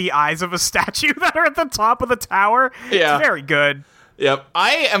stares into the eyes of a statue that are at the top of the tower. Yeah. It's very good. Yep.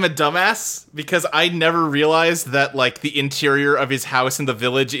 I am a dumbass because I never realized that, like, the interior of his house in the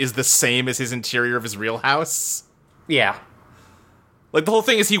village is the same as his interior of his real house. Yeah. Like, the whole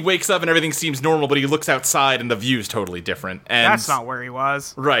thing is he wakes up and everything seems normal, but he looks outside and the view's totally different. And that's not where he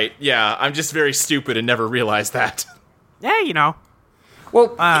was. Right, yeah. I'm just very stupid and never realized that. Yeah,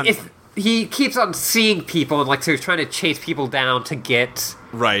 Well, if he keeps on seeing people, and, like, so he's trying to chase people down to get...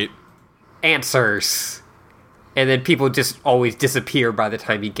 Right. Answers. And then people just always disappear by the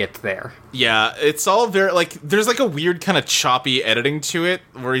time he gets there. Yeah, it's all very, like, there's, like, a weird kind of choppy editing to it,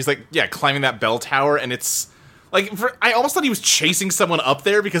 where he's, like, climbing that bell tower, and it's... Like, I almost thought he was chasing someone up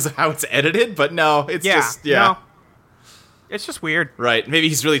there because of how it's edited, but no, it's just, No. It's just weird. Right, maybe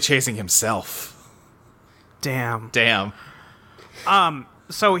he's really chasing himself. Damn.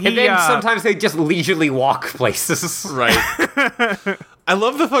 So he... And then sometimes they just leisurely walk places. Right. I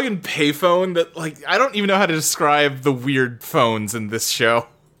love the fucking payphone that, like, I don't even know how to describe the weird phones in this show.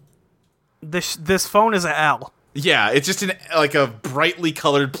 This phone is an L. Yeah, it's just a brightly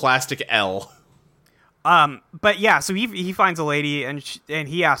colored plastic L. But yeah, so he finds a lady and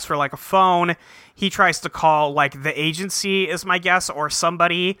he asks for like a phone. He tries to call like the agency, is my guess, or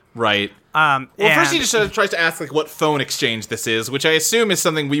somebody. Right. Well, first he just tries to ask like what phone exchange this is, which I assume is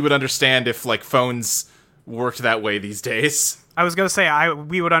something we would understand if like phones worked that way these days. I was gonna say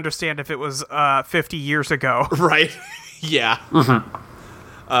we would understand if it was 50 years ago. Right. Yeah. Mm-hmm.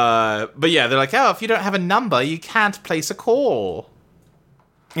 But yeah, they're like, oh, if you don't have a number, you can't place a call.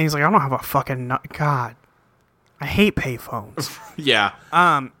 And he's like, I don't have a fucking God. I hate payphones. Yeah.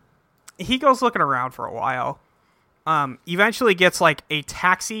 He goes looking around for a while. Eventually gets like a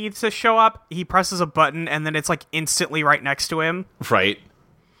taxi to show up. He presses a button and then it's like instantly right next to him. Right.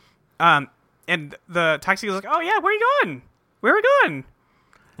 And the taxi is like, oh yeah, where are you going? Where are we going?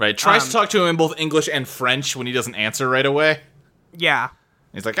 Right. Tries to talk to him in both English and French when he doesn't answer right away. Yeah.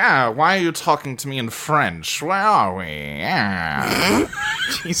 He's like, why are you talking to me in French? Where are we?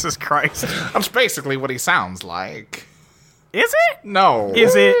 Jesus Christ. That's basically what he sounds like. Is it? No.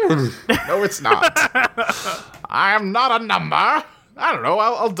 Is it? No, it's not. I am not a number. I don't know.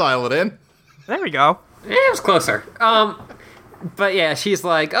 I'll dial it in. There we go. It was closer. But yeah, she's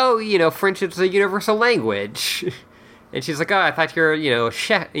like, oh, French is a universal language. And she's like, oh, I thought you're,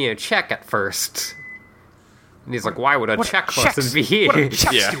 Czech at first. And he's like, why would a Czech person be here? What are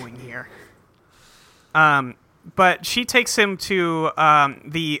Czechs doing here? But she takes him to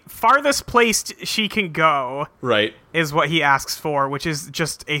the farthest place she can go. Right. Is what he asks for, which is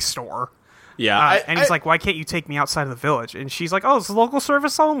just a store. Yeah. And he's like, why can't you take me outside of the village? And she's like, oh, it's local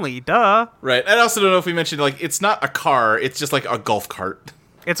service only. Duh. Right. I also don't know if we mentioned, like, it's not a car. It's just, like, a golf cart.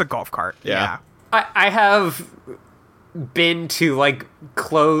 It's a golf cart. Yeah. I have been to, like,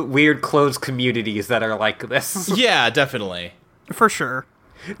 weird closed communities that are like this. Yeah, definitely. For sure.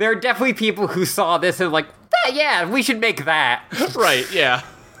 There are definitely people who saw this and like, yeah, we should make that. Right, yeah.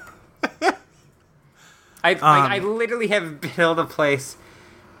 I literally have been on a place.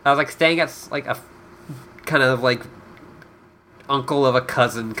 I was like staying at like a kind of like uncle of a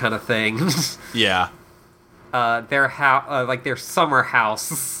cousin kind of thing. Yeah. Their house, like their summer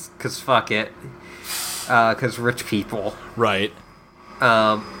house, because fuck it, because rich people. Right.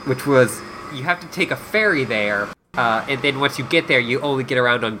 Which was you have to take a ferry there, and then once you get there, you only get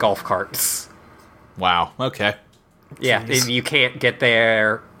around on golf carts. Wow. Okay. Yeah, Jeez. and you can't get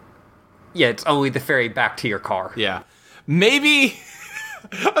there. Yeah, it's only the ferry back to your car. Yeah. Maybe...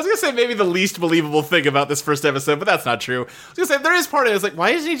 I was going to say maybe the least believable thing about this first episode, but that's not true. I was going to say, there is part of it that's like,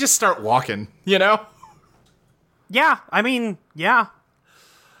 why doesn't he just start walking, you know? Yeah, I mean, yeah.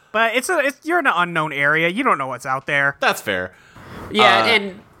 But you're in an unknown area. You don't know what's out there. That's fair. Yeah,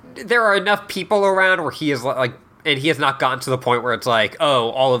 and there are enough people around where he is like... And he has not gotten to the point where it's like, oh,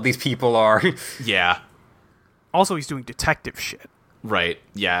 all of these people are... Yeah. Also, he's doing detective shit. Right,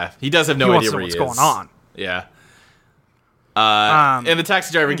 yeah. He does have no idea where he is. What's going on. Yeah. And the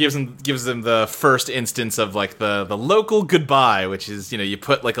taxi driver gives them the first instance of like the local goodbye, which is, you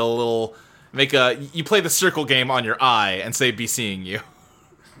put like a little you play the circle game on your eye and say be seeing you.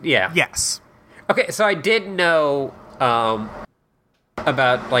 Yeah. Yes. Okay, so I did know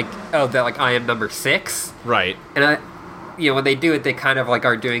about like that like I am number 6. Right. And when they do it, they kind of like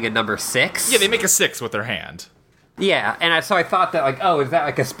are doing a number 6. Yeah, they make a 6 with their hand. Yeah, and so I thought that like, oh, is that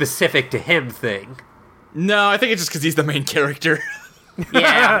like a specific to him thing? No, I think it's just because he's the main character.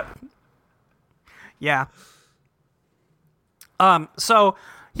 Yeah. Yeah. So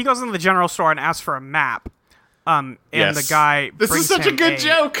he goes into the general store and asks for a map. And yes. The guy This brings is such a him good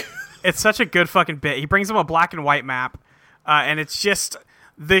joke. It's such a good fucking bit. He brings him a black and white map, and it's just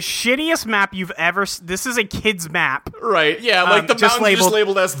the shittiest map you've ever... This is a kid's map. Right, yeah, like the just mountains just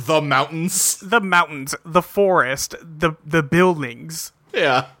labeled as the mountains. The mountains, the forest, the buildings.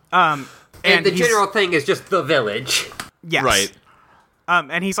 Yeah. And the general thing is just the village. Yes. Right.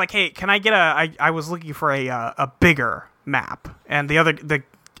 And he's like, hey, can I get I was looking for a bigger map. And the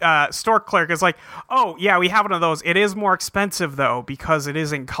store clerk is like, oh, yeah, we have one of those. It is more expensive, though, because it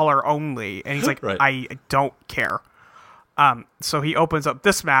is in color only. And he's like, right. I don't care. So he opens up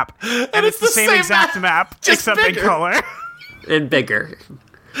this map, and it's the same exact map except bigger. in color. And bigger.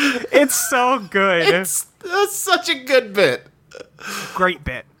 It's so good. That's such a good bit. Great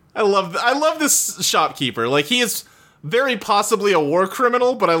bit. I love this shopkeeper. Like, he is very possibly a war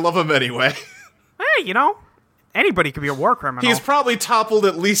criminal, but I love him anyway. Hey, anybody could be a war criminal. He's probably toppled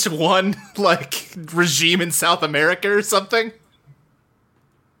at least one, like, regime in South America or something.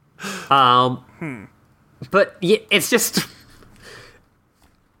 But yeah, it's just...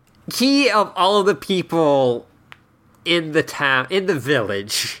 He, of all of the people in the town, in the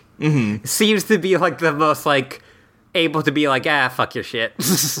village, seems to be, like, the most, like, able to be like, fuck your shit.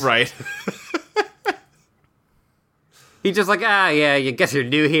 Right. He's just like, yeah, you guess you're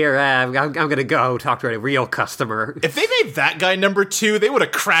new here. I'm gonna go talk to a real customer. If they made that guy number 2, they would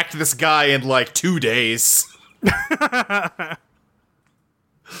have cracked this guy in, 2 days.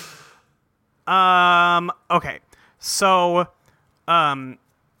 Okay. So,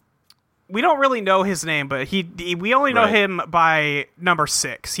 we don't really know his name, but we only know him by number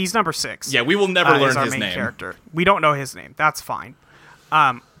 6. He's number 6. Yeah, we will never learn our his main name. Character. We don't know his name. That's fine.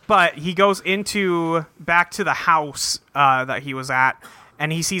 But he goes back to the house that he was at,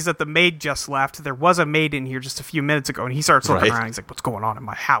 and he sees that the maid just left. There was a maid in here just a few minutes ago, and he starts looking around. He's like, what's going on in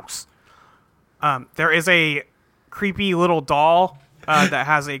my house? There is a creepy little doll that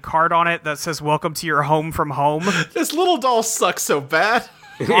has a card on it that says, welcome to your home from home. This little doll sucks so bad.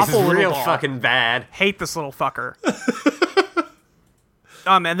 Awful real doll. Fucking bad. Hate this little fucker.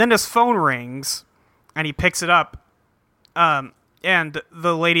 And then his phone rings, and he picks it up. And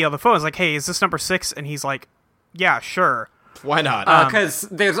the lady on the phone is like, hey, is this number 6? And he's like, yeah, sure. Why not? Because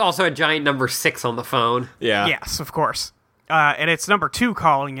there's also a giant number 6 on the phone. Yeah. Yes, of course. And it's number 2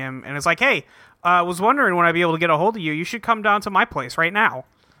 calling him, and it's like, hey, I was wondering when I'd be able to get a hold of you. You should come down to my place right now.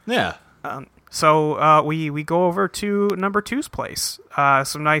 Yeah. So we go over to number 2's place.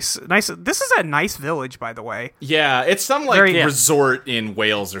 Some nice. This is a nice village, by the way. Yeah, it's some resort in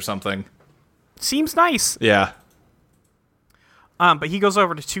Wales or something. Seems nice. Yeah. But he goes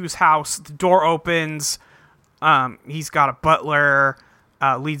over to 2's house. The door opens. He's got a butler.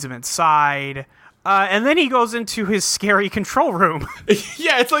 Leads him inside. And then he goes into his scary control room.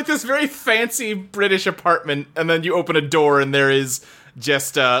 Yeah, it's like this very fancy British apartment, and then you open a door and there is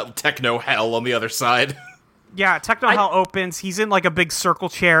just techno hell on the other side. Yeah, techno hell opens. He's in like a big circle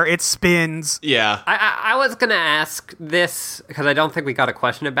chair. It spins. Yeah. I was gonna ask this because I don't think we got a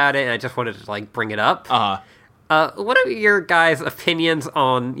question about it, and I just wanted to bring it up. What are your guys' opinions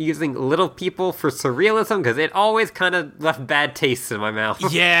on using little people for surrealism? Because it always kind of left bad tastes in my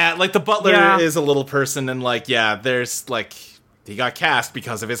mouth. Yeah, the butler is a little person, and there's he got cast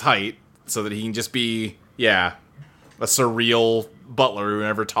because of his height, so that he can just be a surreal butler who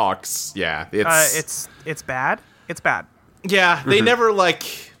never talks. Yeah, it's bad. It's bad. Yeah, they never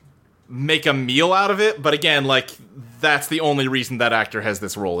make a meal out of it, but again, that's the only reason that actor has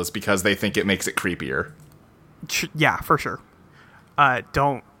this role is because they think it makes it creepier. Yeah, for sure.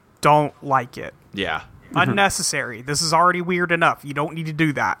 Don't like it. Yeah. Unnecessary. This is already weird enough. You don't need to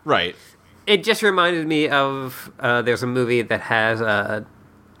do that. Right. It just reminded me of there's a movie that has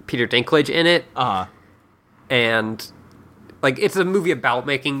Peter Dinklage in it. And it's a movie about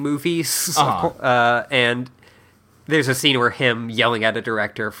making movies. And there's a scene where him yelling at a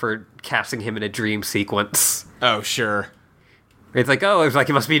director for casting him in a dream sequence. Oh, sure. It's like,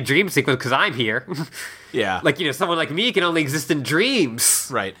 it must be a dream sequence because I'm here. Yeah. Someone like me can only exist in dreams.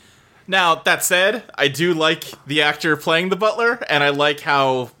 Right. Now, that said, I do like the actor playing the butler, and I like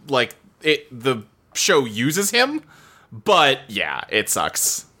how, the show uses him, but, yeah, it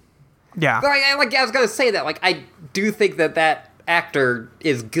sucks. Yeah. I was going to say that, I do think that actor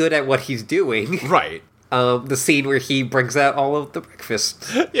is good at what he's doing. Right. The scene where he brings out all of the breakfast.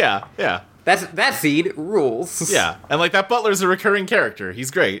 Yeah. That scene rules. Yeah, and that butler's a recurring character.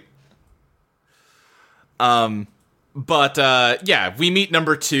 He's great. But we meet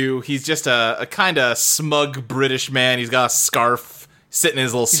number 2. He's just a kind of smug British man. He's got a scarf, sitting in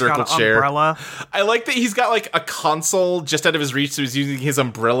his little circle chair. Umbrella. I like that he's got a console just out of his reach, so he's using his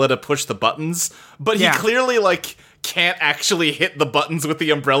umbrella to push the buttons. But he clearly can't actually hit the buttons with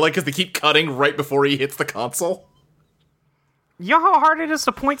the umbrella because they keep cutting right before he hits the console. You know how hard it is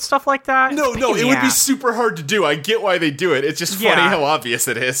to point stuff like that? No, it would be super hard to do. I get why they do it. It's just funny how obvious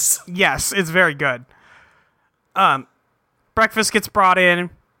it is. Yes, it's very good. Breakfast gets brought in.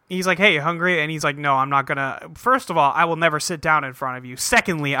 He's like, hey, hungry? And he's like, no, I'm not gonna... First of all, I will never sit down in front of you.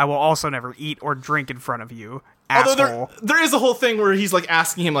 Secondly, I will also never eat or drink in front of you, asshole. Although there is a whole thing where he's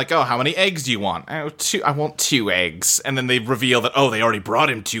asking him oh, how many eggs do you want? I want 2 eggs. And then they reveal that, they already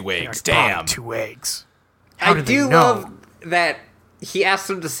brought him 2 eggs. Damn. 2 eggs. I do love that he asks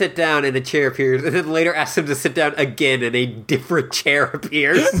him to sit down and a chair appears, and then later asks him to sit down again and a different chair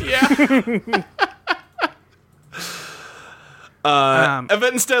appears. Yeah.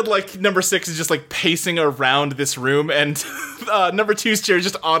 But instead, number 6 is just pacing around this room, and number 2's chair is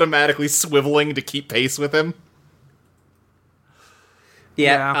just automatically swiveling to keep pace with him.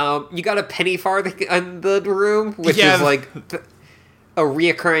 Yeah. You got a penny farthing in the room, which is a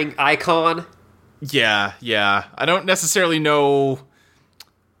reoccurring icon. Yeah. I don't necessarily know.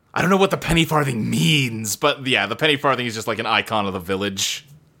 I don't know what the penny farthing means, but yeah, the penny farthing is just an icon of the village.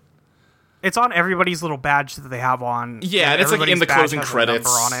 It's on everybody's little badge that they have on. Yeah, and it's in the closing credits.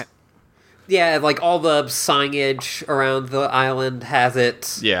 On it. Yeah, like all the signage around the island has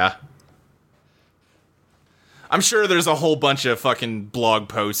it. Yeah. I'm sure there's a whole bunch of fucking blog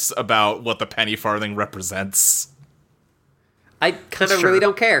posts about what the penny farthing represents. I kind of really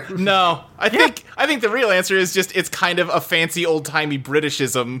don't care. No, I think the real answer is just it's kind of a fancy old-timey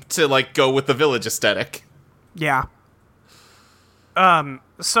Britishism to, like, go with the village aesthetic. Yeah.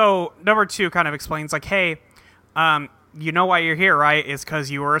 So number 2 kind of explains, like, hey, you know why you're here, right? It's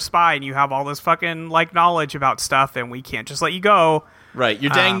because you were a spy and you have all this fucking, like, knowledge about stuff, and we can't just let you go. Right,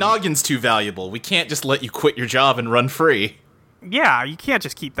 your dang noggin's too valuable. We can't just let you quit your job and run free. Yeah, you can't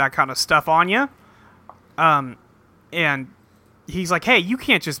just keep that kind of stuff on you. And he's like, hey, you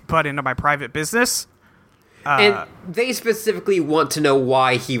can't just butt into my private business. And they specifically want to know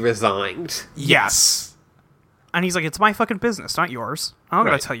why he resigned. Yes. And he's like, it's my fucking business, not yours. I'm not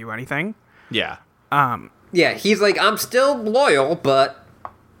going to tell you anything. Yeah. Yeah, he's like, I'm still loyal, but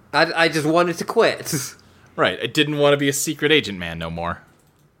I just wanted to quit. Right, I didn't want to be a secret agent man no more.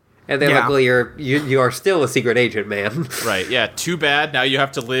 And they're like, well, you are still a secret agent, man. Right, yeah, too bad. Now you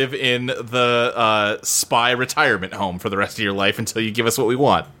have to live in the spy retirement home for the rest of your life until you give us what we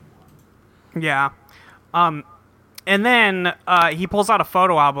want. Yeah. And then he pulls out a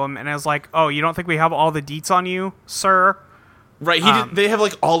photo album and is like, oh, you don't think we have all the deets on you, sir? Right, they have,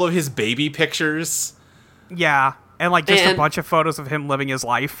 like, all of his baby pictures. Yeah, and, like, just a bunch of photos of him living his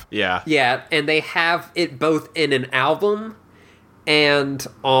life. Yeah. Yeah, and they have it both in an album and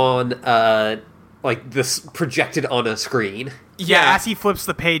on, like, this projected on a screen. Yeah, as he flips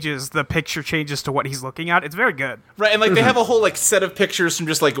the pages, the picture changes to what he's looking at. It's very good. Right, and, like, they have a whole, like, set of pictures from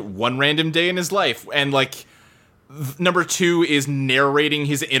just, like, one random day in his life, and, like, number 2 is narrating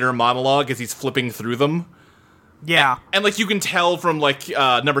his inner monologue as he's flipping through them. Yeah. And like, you can tell from, like,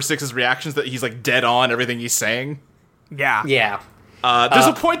 number 6's reactions that he's, like, dead on everything he's saying. Yeah. Yeah. There's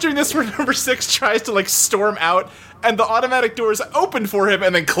a point during this where number 6 tries to, like, storm out, and the automatic doors open for him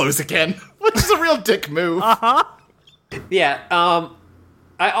and then close again, which is a real dick move. Uh-huh. Yeah,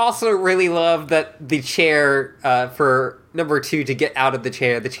 I also really love that the chair, for number 2 to get out of the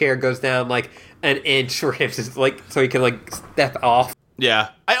chair goes down, like, an inch for him to, like, so he can, like, step off. Yeah.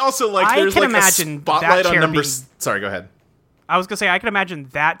 I also like, there's, like, a spotlight on number... Sorry, go ahead. I was gonna say, I can imagine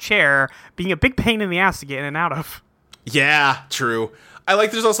that chair being a big pain in the ass to get in and out of. Yeah, true. I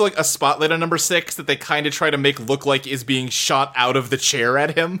like there's also, like, a spotlight on number 6 that they kind of try to make look like is being shot out of the chair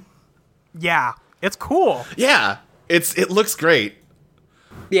at him. Yeah. It's cool. Yeah. It looks great.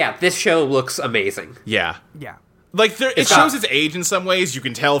 Yeah, this show looks amazing. Yeah. Yeah. Like, it shows its age in some ways. You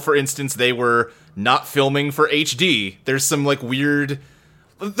can tell, for instance, they were not filming for HD. There's some, like, weird...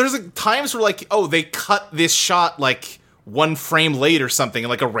 There's, like, times where, like, oh, they cut this shot, like, one frame late or something, and,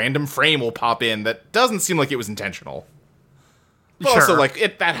 like, a random frame will pop in that doesn't seem like it was intentional. But sure. also,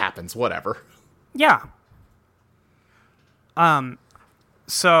 like, that happens. Whatever. Yeah.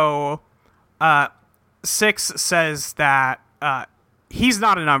 So, 6 says that he's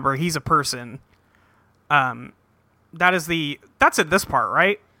not a number, he's a person. That's at this part,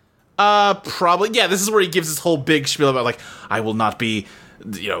 right? Probably. Yeah, this is where he gives this whole big spiel about, like, I will not be,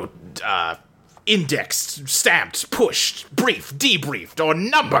 indexed, stamped, pushed, briefed, debriefed, or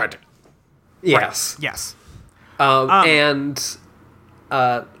numbered. Yes. Right. Yes. And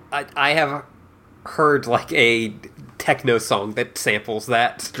I have heard, like, a techno song that samples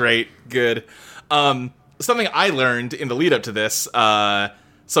that. Great. Good. Something I learned in the lead up to this,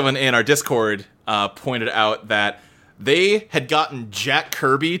 someone in our Discord pointed out that they had gotten Jack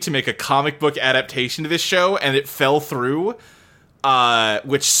Kirby to make a comic book adaptation to this show, and it fell through,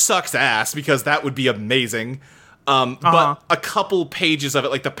 which sucks ass, because that would be amazing. But a couple pages of it,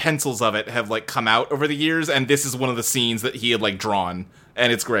 like the pencils of it, have, like, come out over the years, and this is one of the scenes that he had, like, drawn,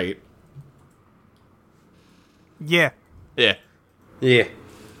 and it's great. Yeah. Yeah. Yeah.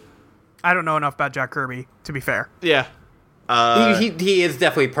 I don't know enough about Jack Kirby, to be fair. Yeah. He is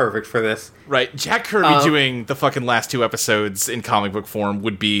definitely perfect for this. Right. Jack Kirby doing the fucking last 2 episodes in comic book form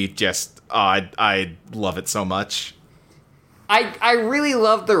would be just... I love it so much. I really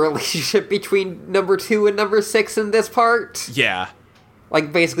love the relationship between number 2 and number 6 in this part. Yeah.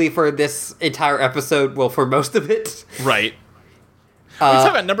 Like, basically for this entire episode, well, for most of it. Right. We're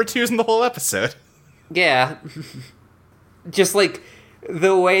talking about number 2s in the whole episode. Yeah. Just, like,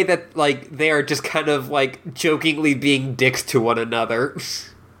 the way that, like, they are just kind of, like, jokingly being dicks to one another.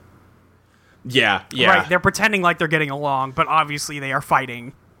 Yeah. Right, they're pretending like they're getting along, but obviously they are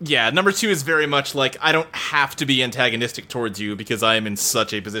fighting. Yeah, number 2 is very much like, I don't have to be antagonistic towards you because I am in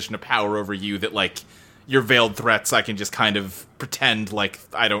such a position of power over you that, like, your veiled threats, I can just kind of pretend like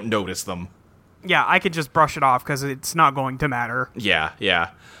I don't notice them. Yeah, I could just brush it off because it's not going to matter. Yeah.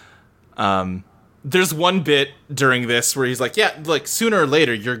 There's one bit during this where he's like, yeah, like, sooner or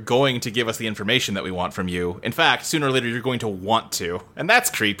later, you're going to give us the information that we want from you. In fact, sooner or later, you're going to want to. And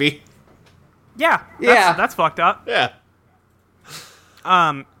that's creepy. Yeah. That's fucked up. Yeah.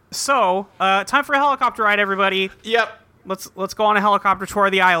 So, time for a helicopter ride, everybody. Yep. Let's go on a helicopter tour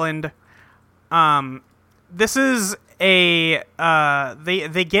of the island. This is a,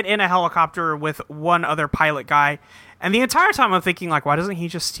 they get in a helicopter with one other pilot guy. And the entire time I'm thinking, like, why doesn't he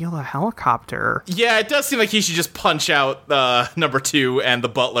just steal a helicopter? Yeah, it does seem like he should just punch out number 2 and the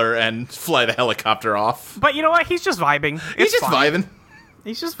butler and fly the helicopter off. But you know what? He's just vibing. He's just vibing.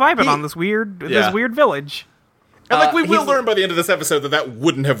 He's just vibing on this weird village. And, like, we will learn by the end of this episode that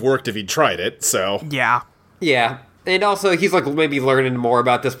wouldn't have worked if he'd tried it, so... Yeah. Yeah. And also, he's, like, maybe learning more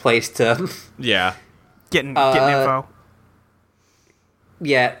about this place to... Yeah. Getting info.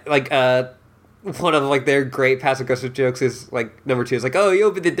 Yeah, like, one of, like, their great passive-aggressive jokes is, like, number 2 is like, oh, you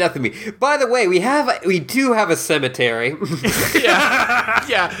opened the death of me. By the way, we do have a cemetery.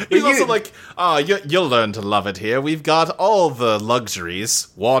 Yeah. He's also like, you'll learn to love it here. We've got all the luxuries.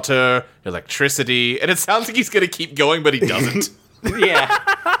 Water, electricity. And it sounds like he's going to keep going, but he doesn't. Yeah.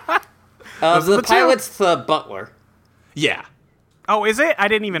 The pilot's the butler. Yeah. Oh, is it? I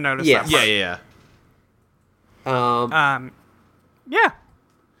didn't even notice that. Yeah. Yeah.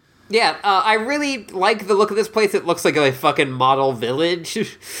 Yeah, I really like the look of this place. It looks like a fucking model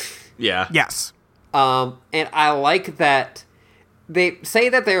village. Yeah. Yes. And I like that they say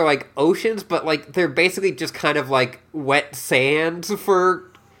that they're, like, oceans, but, like, they're basically just kind of, like, wet sand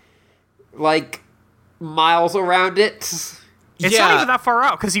for, like, miles around it. It's not even that far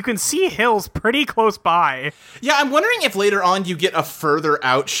out, because you can see hills pretty close by. Yeah, I'm wondering if later on you get a further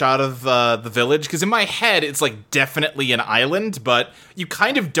out shot of the village, because in my head it's, like, definitely an island, but you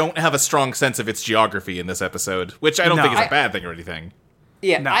kind of don't have a strong sense of its geography in this episode, which I don't think is a bad thing or anything.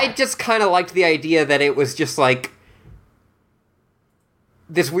 Yeah, no. I just kind of liked the idea that it was just, like,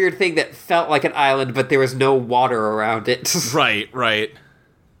 this weird thing that felt like an island, but there was no water around it. Right.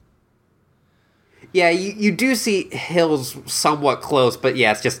 Yeah, you do see hills somewhat close, but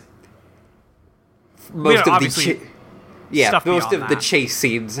yeah, it's just most of the chase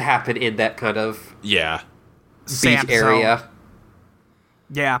scenes happen in that kind of beach area.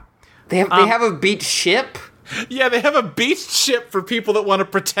 Yeah, they have a beach ship. Yeah, they have a beach ship for people that want to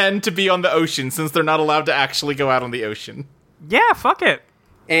pretend to be on the ocean, since they're not allowed to actually go out on the ocean. Yeah, fuck it.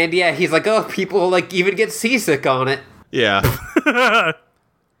 And yeah, he's like, oh, people like even get seasick on it. Yeah.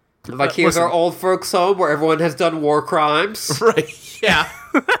 Like, here's our old folks' home where everyone has done war crimes. Right, yeah.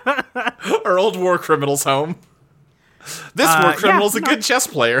 Our old war criminal's home. This war criminal's a good chess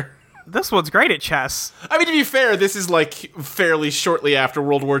player. This one's great at chess. I mean, to be fair, this is, like, fairly shortly after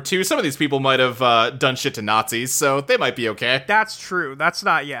World War II. Some of these people might have done shit to Nazis, so they might be okay. That's true. That's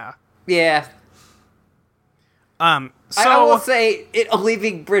not, yeah. Yeah. So I will say, it only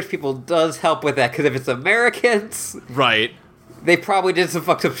being British people does help with that, because if it's Americans... Right. They probably did some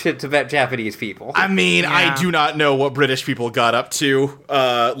fucked up shit to Japanese people. I mean, I do not know what British people got up to,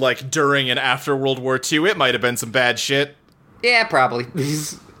 like, during and after World War II. It might have been some bad shit. Yeah, probably.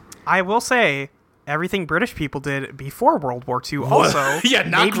 I will say, everything British people did before World War II also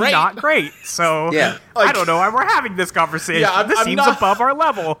not great. So, yeah. Like, I don't know why we're having this conversation. Yeah, this seems above our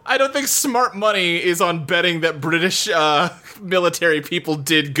level. I don't think smart money is on betting that British military people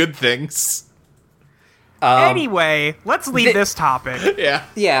did good things. Anyway, let's leave this topic. Yeah.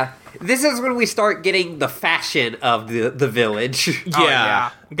 Yeah. This is when we start getting the fashion of the village. Yeah.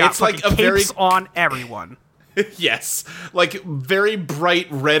 Got it's like a capes on everyone. Yes. Like, very bright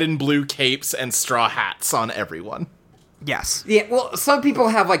red and blue capes and straw hats on everyone. Yes. Yeah, well, some people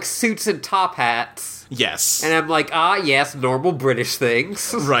have, like, suits and top hats. Yes. And I'm like, yes, normal British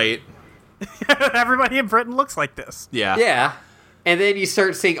things. Right. Everybody in Britain looks like this. Yeah. Yeah. And then you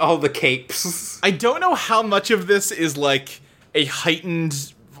start seeing all the capes. I don't know how much of this is, like, a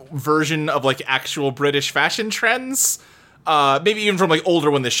heightened version of, like, actual British fashion trends. Maybe even from, like,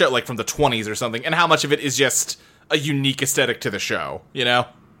 older when the show, like, from the 20s or something. And how much of it is just a unique aesthetic to the show, you know?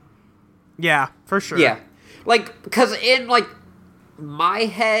 Yeah, for sure. Yeah. Like, because in, like, my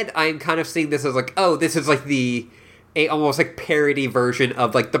head, I'm kind of seeing this as, like, oh, this is, like, a almost like parody version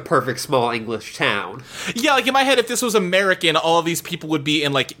of like the perfect small English town. Yeah, like in my head, if this was American, all of these people would be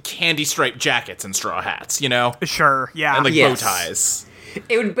in like candy striped jackets and straw hats, you know? Sure, yeah. And like bow ties.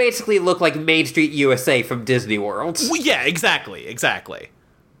 It would basically look like Main Street USA from Disney World. Well, yeah, exactly.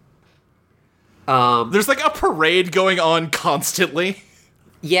 There's like a parade going on constantly.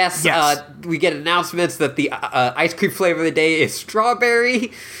 Yes. We get announcements that the ice cream flavor of the day is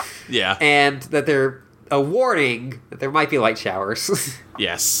strawberry. Yeah. And that they're a warning that there might be light showers.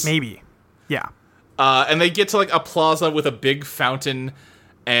 Yes. Maybe. Yeah. And they get to, like, a plaza with a big fountain,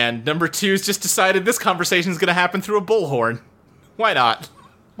 and number 2's just decided this conversation's gonna happen through a bullhorn. Why not?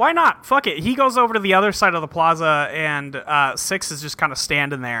 Why not? Fuck it. He goes over to the other side of the plaza, and 6 is just kind of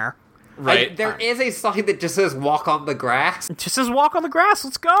standing there. Right. There is a sign that just says "Walk on the grass." It just says "Walk on the grass."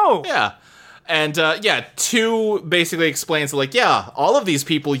 Let's go. Yeah. And, 2 basically explains, like, yeah, all of these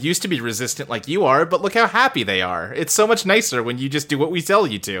people used to be resistant like you are, but look how happy they are. It's so much nicer when you just do what we tell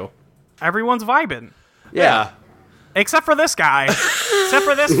you to. Everyone's vibing. Yeah. Except for this guy. Except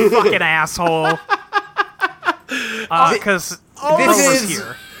for this fucking asshole. Because This is is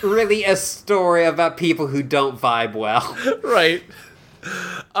here. really a story about people who don't vibe well. Right.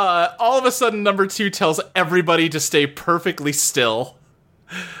 All of a sudden, number 2 tells everybody to stay perfectly still.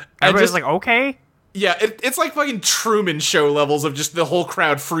 Everybody's like, okay. Yeah, it's like fucking Truman Show levels of just the whole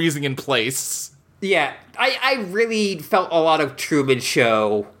crowd freezing in place. Yeah, I really felt a lot of Truman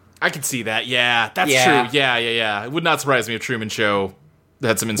Show. I can see that, yeah. That's Yeah. true, yeah. It would not surprise me if Truman Show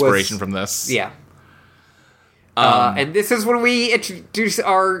had some inspiration from this. Yeah. And this is when we introduce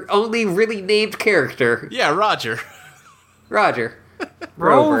our only really named character, Yeah, Roger. Roger.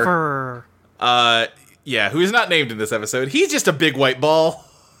 Rover. Yeah, who is not named in this episode. He's just a big white ball.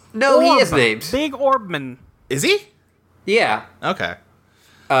 No, he is Orb. named. Big Orbman. Is he? Yeah. Okay.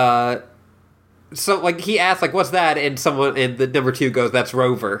 So, like, he asks, like, what's that? And the number 2 goes, that's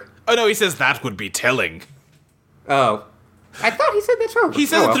Rover. Oh no, he says that would be telling. Oh. I thought he said that's Rover. He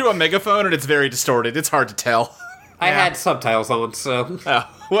says Oh, it well. through a megaphone and it's very distorted. It's hard to tell. I Yeah. had subtitles on, so... Oh,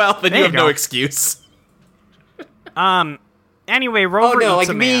 well, then There you you have no go. excuse. Anyway, Oh, Rover no, eats like,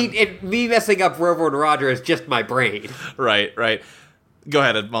 a man. me messing up Rover and Roger is just my brain. Right. Go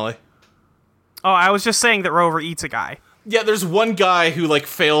ahead, Molly. Oh, I was just saying that Rover eats a guy. Yeah, there's one guy who, like,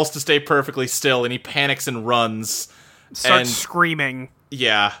 fails to stay perfectly still, and he panics and runs. Starts And- screaming.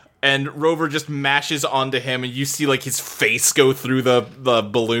 Yeah, and Rover just mashes onto him, and you see, like, his face go through the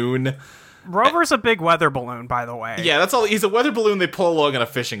balloon. Rover's a big weather balloon, by the way. Yeah, that's all. He's a weather balloon they pull along on a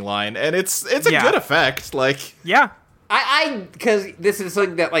fishing line, and it's a Yeah. good effect. Like, Yeah. Because this is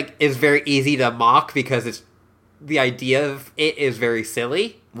something that, like, is very easy to mock because the idea of it is very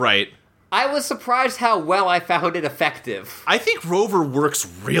silly. right. I was surprised how well I found it effective. I think Rover works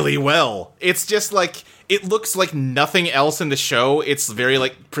really well. It's just, like, it looks like nothing else in the show. It's very,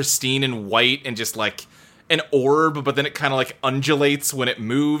 like, pristine and white and just, like, an orb, but then it kind of, like, undulates when it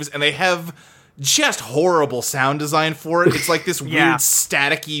moves, and they have just horrible sound design for it. It's like this Yeah. weird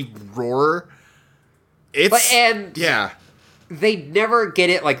staticky roar. It's... But, and yeah. they never get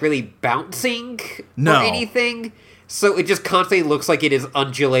it, like, really bouncing No. or anything. So it just constantly looks like it is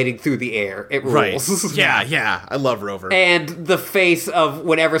undulating through the air. It Right. rules. Yeah. I love Rover. And the face of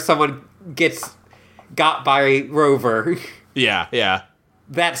whenever someone gets got by Rover, Yeah.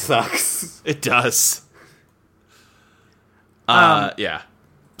 that sucks. It does. Yeah.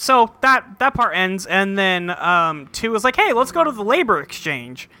 So that part ends, and then 2 is like, hey, let's go to the labor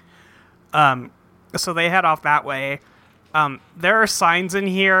exchange. So they head off that way. There are signs in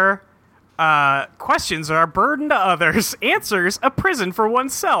here. Questions are a burden to others. Answers, a prison for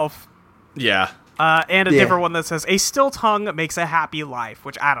oneself. Yeah. And a Yeah. different one that says, a still tongue makes a happy life,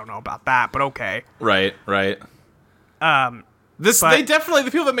 which I don't know about that, but okay. Right. But- They definitely,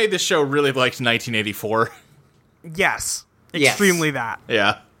 the people that made this show really liked 1984. Yes. Yes. Extremely that.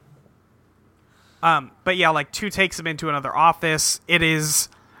 Yeah. But yeah, like 2 takes him into another office. It is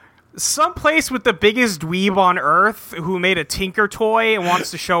someplace with the biggest dweeb on Earth who made a Tinker toy and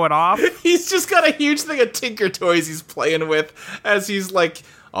wants to show it off. He's just got a huge thing of Tinker Toys he's playing with as he's like,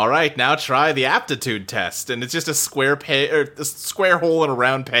 all right, now try the aptitude test. And it's just a square peg, or a square hole and a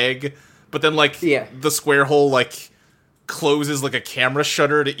round peg. But then, like, Yeah. the square hole, like, closes like a camera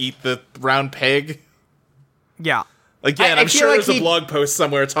shutter to eat the round peg. Yeah. Again, I I'm feel sure like there's a blog post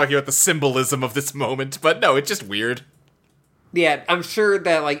somewhere talking about the symbolism of this moment, but no, it's just weird. Yeah, I'm sure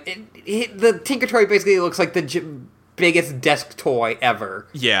that, like, the Tinker Toy basically looks like the biggest desk toy ever.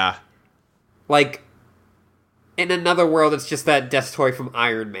 Yeah. Like, in another world, it's just that desk toy from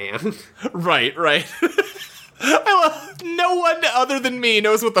Iron Man. Right. No one other than me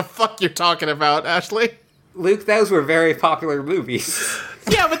knows what the fuck you're talking about, Ashley. Luke, those were very popular movies.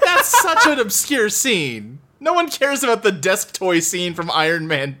 Yeah, but that's such an obscure scene. No one cares about the desk toy scene from Iron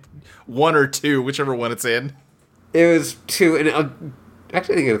Man 1 or 2, whichever one it's in. It was 2, and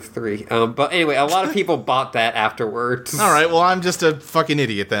actually I think it was 3. But anyway, a lot of people bought that afterwards. All right, well, I'm just a fucking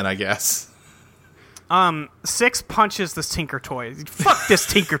idiot then, I guess. 6 punches this Tinker toy. Fuck this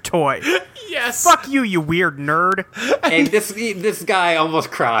Tinker toy. Yes. Fuck you, you weird nerd. And this guy almost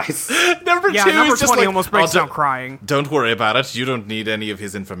cries. Number 2 number is just 20 like, almost breaks down crying. Don't worry about it. You don't need any of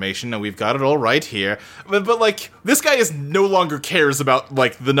his information, and we've got it all right here. But like, this guy is no longer cares about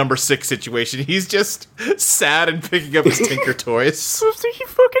like the number 6 situation. He's just sad and picking up his Tinker toys.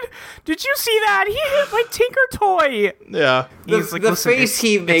 Did you see that? He hit my Tinker toy. Yeah. The face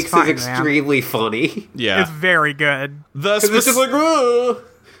he makes is extremely funny. Yeah. It's very good. It's just like, "Whoa."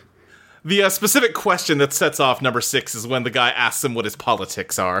 The specific question that sets off number 6 is when the guy asks him what his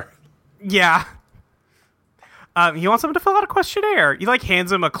politics are. Yeah. He wants him to fill out a questionnaire. He like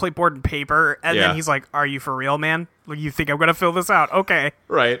hands him a clipboard and paper, and then he's like, "Are you for real, man? Like, you think I'm gonna fill this out? Okay."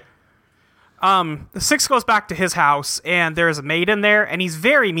 Right. 6 goes back to his house, and there's a maid in there, and he's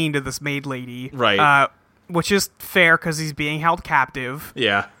very mean to this maid lady. Right. Which is fair because he's being held captive.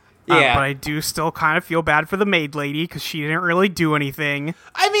 Yeah. Yeah. But I do still kind of feel bad for the maid lady because she didn't really do anything.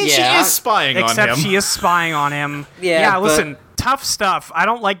 I mean, she is spying on him. Except she is spying on him. Yeah, listen, tough stuff. I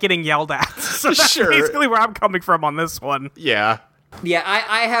don't like getting yelled at. So that's basically where I'm coming from on this one. Yeah. Yeah,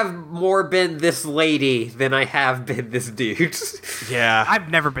 I have more been this lady than I have been this dude. Yeah. I've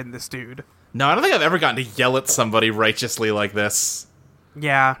never been this dude. No, I don't think I've ever gotten to yell at somebody righteously like this.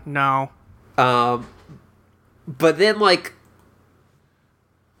 Yeah, no. But then, like,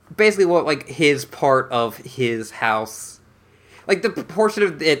 basically what, like, his part of his house, like, the portion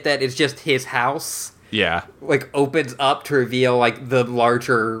of it that is just his house, Yeah. like, opens up to reveal, like, the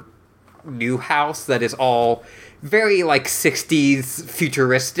larger new house that is all very, like, 60s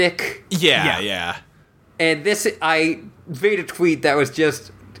futuristic. Yeah. And this, I made a tweet that was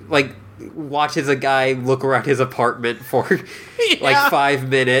just, like, watches a guy look around his apartment for, like, 5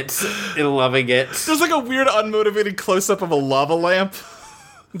 minutes and loving it. There's, like, a weird unmotivated close-up of a lava lamp.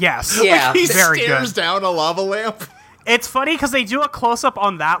 Yes. Yeah. Like, he Very stares good. down a lava lamp. It's funny because they do a close-up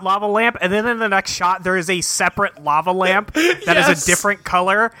on that lava lamp, and then in the next shot, there is a separate lava lamp that is a different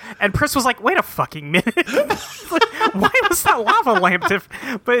color. And Chris was like, wait a fucking minute. Why was that lava lamp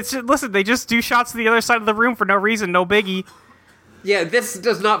different? But it's just, listen, they just do shots to the other side of the room for no reason, no biggie. Yeah, this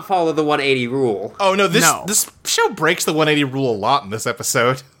does not follow the 180 rule. Oh, no, this show breaks the 180 rule a lot in this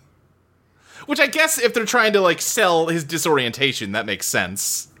episode. Which I guess if they're trying to, like, sell his disorientation, that makes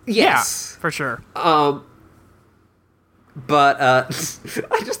sense. Yes. Yeah, for sure. But,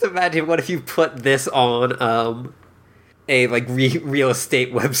 I just imagine what if you put this on, a, like, real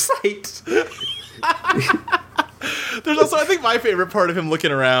estate website? There's also, I think my favorite part of him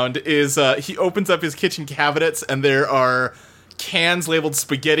looking around is, he opens up his kitchen cabinets and there are cans labeled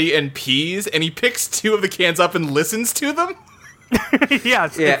spaghetti and peas, and he picks 2 of the cans up and listens to them.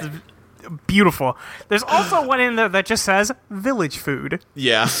 It's beautiful. There's also one in there that just says village food.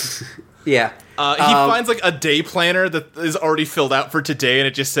 Yeah. Yeah. He finds, like, a day planner that is already filled out for today, and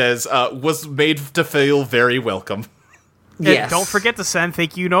it just says, was made to feel very welcome. Yes. And don't forget to send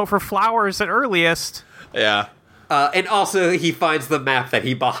thank you note for flowers at earliest. Yeah. And also, he finds the map that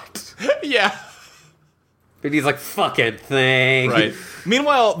he bought. Yeah. And he's like, fucking thing. Right.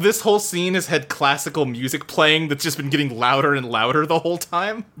 Meanwhile, this whole scene has had classical music playing that's just been getting louder and louder the whole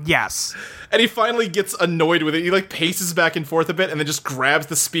time. Yes. And he finally gets annoyed with it. He, like, paces back and forth a bit and then just grabs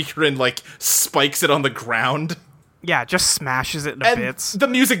the speaker and, like, spikes it on the ground. Yeah, just smashes it into bits. The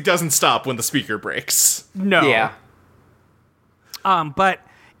music doesn't stop when the speaker breaks. No. Yeah. But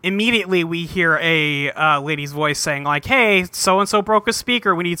immediately we hear a lady's voice saying, like, hey, so-and-so broke a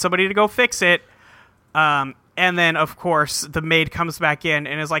speaker. We need somebody to go fix it. And then, of course, the maid comes back in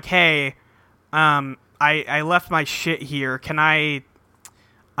and is like, hey, I left my shit here. Can I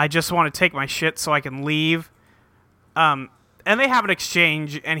just want to take my shit so I can leave. And they have an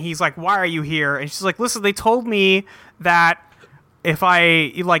exchange, and he's like, why are you here? And she's like, listen, they told me that if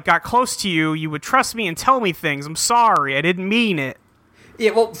I, like, got close to you, you would trust me and tell me things. I'm sorry. I didn't mean it.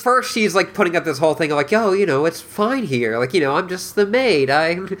 Yeah, well, first she's, like, putting up this whole thing of, like, oh, you know, it's fine here. Like, you know, I'm just the maid.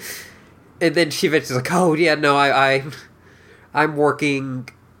 And then she eventually's like, oh, yeah, no, I'm working,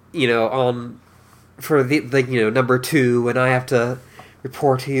 you know, for the you know, number 2, and I have to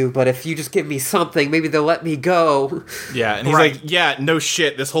report to you, but if you just give me something, maybe they'll let me go. Yeah, and he's like, yeah, no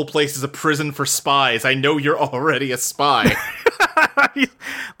shit, this whole place is a prison for spies. I know you're already a spy.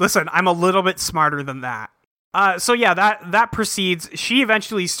 Listen, I'm a little bit smarter than that. So yeah, that proceeds. She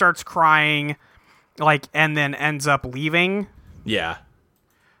eventually starts crying, like, and then ends up leaving. Yeah.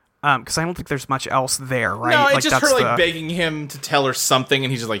 Because I don't think there's much else there, right? No, it's like, just her, like, begging him to tell her something,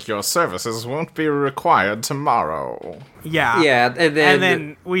 and he's just like, your services won't be required tomorrow. Yeah. Yeah, and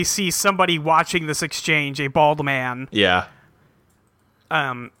then we see somebody watching this exchange, a bald man. Yeah.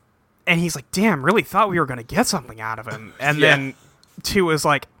 And he's like, damn, really thought we were going to get something out of him. And then 2 is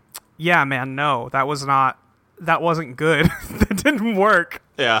like, yeah, man, no, that wasn't good. That didn't work.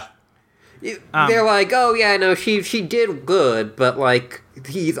 Yeah. They're like, oh yeah, no, she did good, but like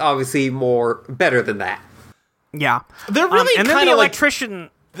he's obviously better than that. Yeah. They're really and then kind the of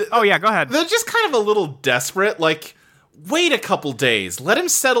electrician. Oh yeah, go ahead. They're just kind of a little desperate. Like, wait a couple days. Let him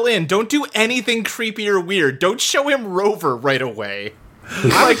settle in. Don't do anything creepy or weird. Don't show him Rover right away.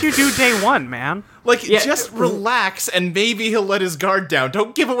 How would you do day one, man? Like, just relax and maybe he'll let his guard down.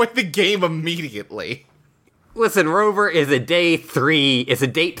 Don't give away the game immediately. Listen, Rover is a date 3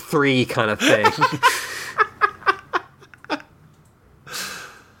 kind of thing.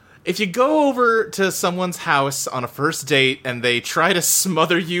 If you go over to someone's house on a first date and they try to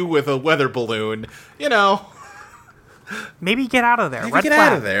smother you with a weather balloon, maybe get out of there. Maybe get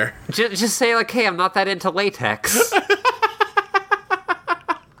out of there. Just say like, hey, I'm not that into latex.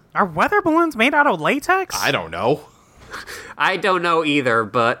 Are weather balloons made out of latex? I don't know. I don't know either,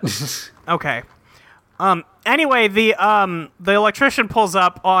 but Okay. Anyway, the electrician pulls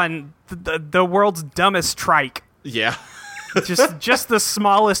up on the world's dumbest trike. Yeah. just the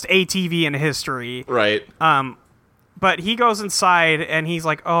smallest ATV in history. Right. But he goes inside and he's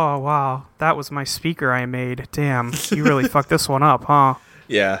like, "Oh wow, that was my speaker I made. Damn, you really fucked this one up, huh?"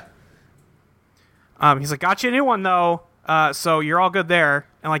 Yeah. He's like, "Got you a new one though. So you're all good there."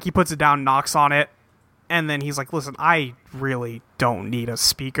 And like he puts it down, knocks on it, and then he's like, "Listen, I really don't need a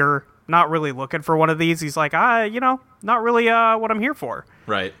speaker. Not really looking for one of these." He's like, not really what I'm here for."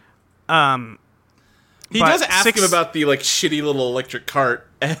 Right. He does ask him about the shitty little electric cart,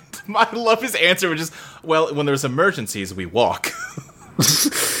 and I love his answer, which is, "Well, when there's emergencies, we walk."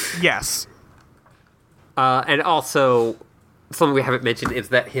 Yes. And also, something we haven't mentioned is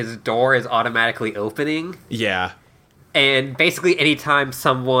that his door is automatically opening. Yeah. And basically anytime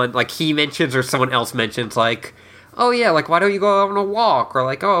someone, he mentions or someone else mentions, oh yeah, why don't you go on a walk? Or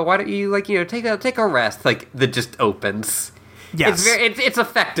oh, why don't you, take a rest? That just opens. Yes. It's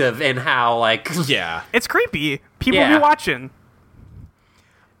effective in how, Yeah. It's creepy. People be watching.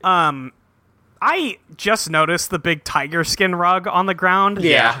 I just noticed the big tiger skin rug on the ground.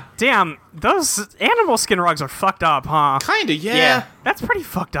 Yeah. Damn, those animal skin rugs are fucked up, huh? Kinda, yeah. That's pretty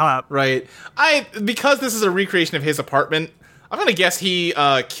fucked up. Right. Because this is a recreation of his apartment, I'm gonna guess he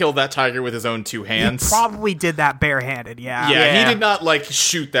killed that tiger with his own 2 hands. He probably did that barehanded, yeah. Yeah, he did not,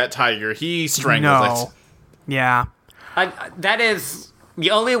 shoot that tiger. He strangled it. Yeah. That is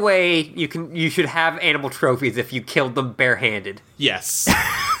the only way you should have animal trophies if you killed them barehanded. Yes.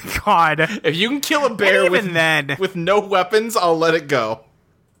 God. If you can kill a bear with no weapons, I'll let it go.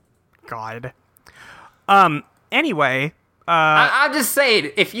 God. Anyway, I'm just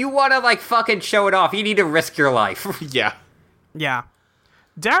saying, if you want to fucking show it off, you need to risk your life. Yeah. Yeah.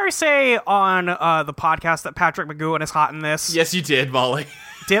 Did I say on the podcast that Patrick McGowan is hot in this? Yes, you did, Molly.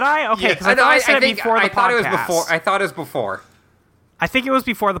 Did I? Okay, because I I said it before the podcast. I thought it was before. I think it was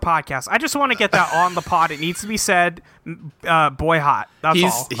before the podcast. I just want to get that on the pod. It needs to be said. Boy hot. That's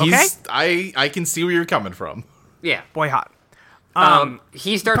all. Okay? I can see where you're coming from. Yeah. Boy hot.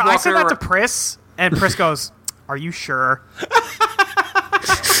 He starts walking I said that around. to Pris, and Pris goes, "Are you sure?"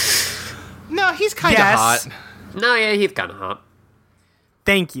 No, he's kind of hot. No, yeah, he's kind of hot.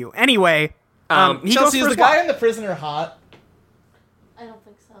 Thank you. Anyway, he Chelsea, goes is the guy in the prisoner hot? I don't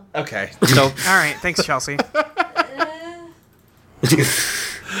think so. Okay. So, all right. Thanks, Chelsea.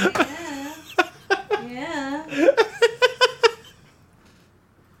 Yeah.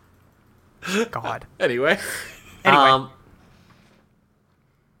 God. Anyway.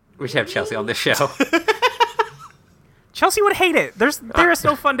 We should have Chelsea on this show. Chelsea would hate it. There is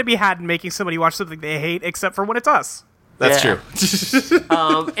no fun to be had in making somebody watch something they hate, except for when it's us. That's true.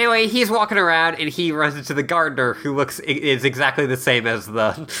 Anyway, he's walking around and he runs into the gardener, who is exactly the same as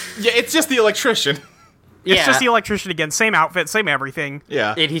the. Yeah, it's just the electrician. It's just the electrician again. Same outfit, same everything.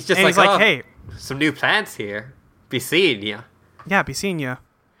 Yeah. And he's just he's like, hey, some new plants here. Be seeing ya. Yeah, be seeing ya.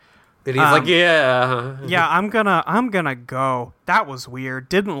 And he's like, yeah. Yeah, I'm gonna go. That was weird.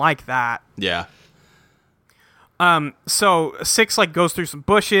 Didn't like that. Yeah. So Six goes through some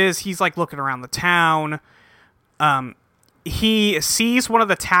bushes. He's looking around the town. He sees one of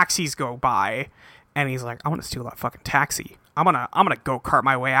the taxis go by, and he's like, "I want to steal that fucking taxi. I'm gonna go cart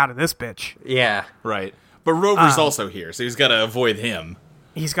my way out of this bitch." Yeah. Right. But Rover's also here, so he's got to avoid him.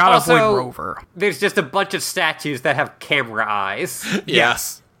 He's got to avoid Rover. There's just a bunch of statues that have camera eyes.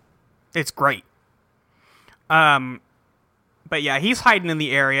 Yes. It's great. But yeah, he's hiding in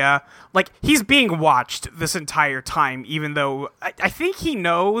the area. He's being watched this entire time, even though I think he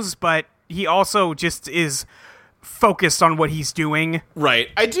knows, but he also just is focused on what he's doing. Right.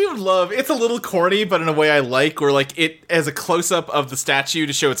 I do love, it's a little corny, but in a way I like, where like it has a close-up of the statue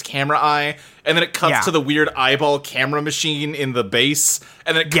to show its camera eye, and then it cuts to the weird eyeball camera machine in the base,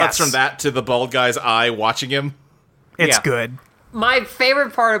 and then it cuts from that to the bald guy's eye watching him. It's good. My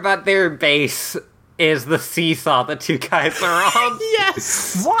favorite part about their base is the seesaw the two guys are on.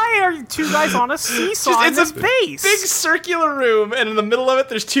 Yes! Why are two guys on a seesaw in this base? Big circular room, and in the middle of it,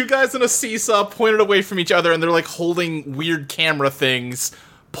 there's two guys on a seesaw pointed away from each other, and they're like holding weird camera things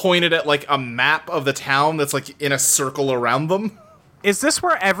pointed at like a map of the town that's like in a circle around them. Is this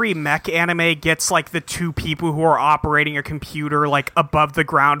where every mech anime gets like the two people who are operating a computer like above the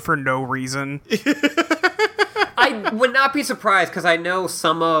ground for no reason? I would not be surprised, because I know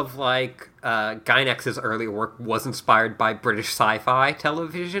some of like Gynex's earlier work was inspired by British sci-fi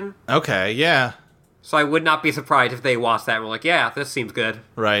television. Okay, yeah. So I would not be surprised if they watched that and were like, yeah, this seems good.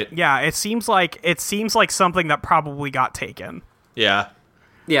 Right. Yeah, it seems like something that probably got taken. Yeah.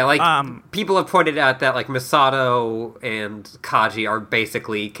 Yeah, like, people have pointed out that, like, Misato and Kaji are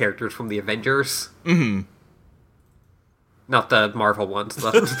basically characters from the Avengers. Mm-hmm. Not the Marvel ones,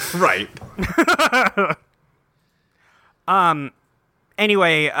 though. Right.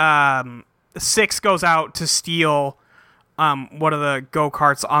 Anyway, Six goes out to steal one of the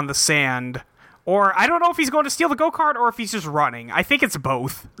go-karts on the sand. Or, I don't know if he's going to steal the go-kart or if he's just running. I think it's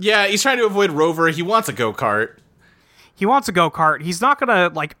both. Yeah, he's trying to avoid Rover. He wants a go-kart. He wants a go-kart. He's not going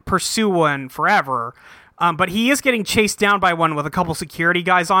to, like, pursue one forever. But he is getting chased down by one with a couple security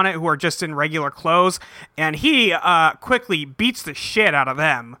guys on it who are just in regular clothes. And he quickly beats the shit out of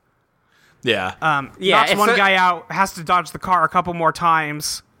them. Yeah. Knocks one guy out, has to dodge the car a couple more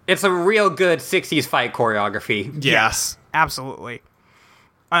times. It's a real good 60s fight choreography. Yes, absolutely.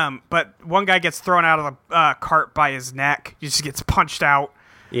 But one guy gets thrown out of the cart by his neck. He just gets punched out.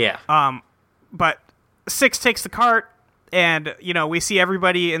 Yeah. But Six takes the cart, and, you know, we see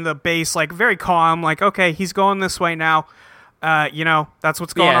everybody in the base, like, very calm, like, okay, he's going this way now. You know, that's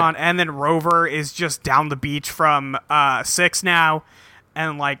what's going on. And then Rover is just down the beach from Six now.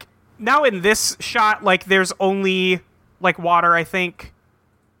 And, like, now in this shot, like, there's only, like, water, I think,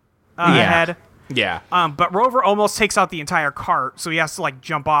 ahead. Yeah. But Rover almost takes out the entire cart, so he has to, like,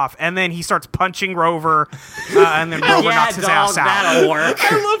 jump off. And then he starts punching Rover, and then Rover knocks his ass out. That'll work.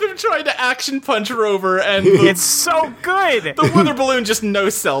 I love him trying to action punch Rover, and It's so good! the weather balloon just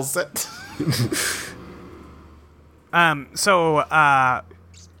no-sells it. So,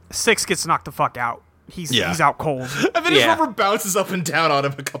 Six gets knocked the fuck out. He's out cold. And then his Rover bounces up and down on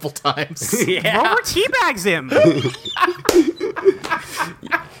him a couple times. Rover teabags him!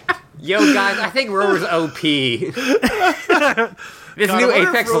 Yo, guys, I think Rover's OP. This new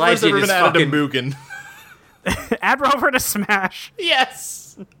Apex Rover's Legend ever is been added to fucking... Mugen. Add Rover to Smash.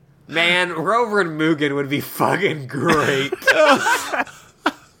 Yes! Man, Rover and Mugen would be fucking great.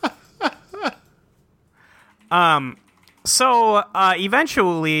 So,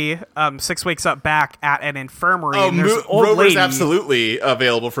 eventually, Six wakes up back at an infirmary, Oh, and there's an old Rover's lady. absolutely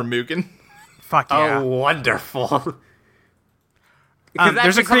available for Mugen. Fuck yeah. Oh, wonderful.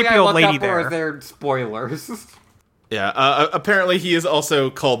 There's a creepy old lady there. Or they're spoilers. Yeah, apparently he is also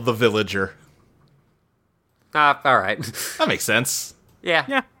called the Villager. Alright. That makes sense. Yeah.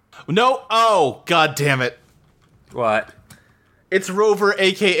 Yeah. No, oh, god damn it. What? It's Rover,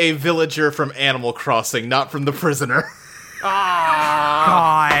 aka Villager from Animal Crossing, not from The Prisoner.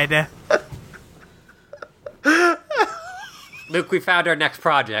 God. Luke, we found our next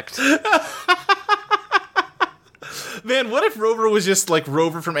project. Man, what if Rover was just like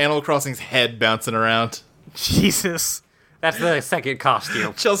Rover from Animal Crossing's head bouncing around? Jesus. That's the second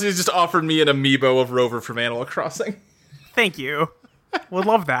costume. Chelsea has just offered me an amiibo of Rover from Animal Crossing. Thank you. Would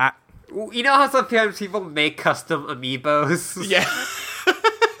love that. You know how sometimes people make custom amiibos? Yeah.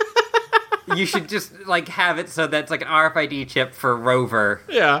 You should just, like, have it so that's like an RFID chip for Rover,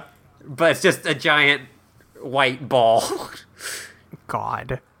 Yeah. but it's just a giant white ball.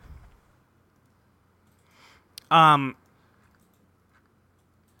 God. Are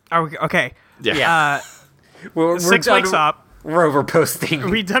we okay? Yeah. We're Six done wakes up. Rover posting. Are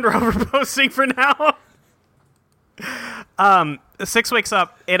we done Rover posting for now? Six wakes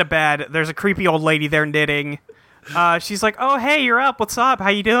up in a bed. There's a creepy old lady there knitting. She's like, "Oh, hey, you're up. What's up? How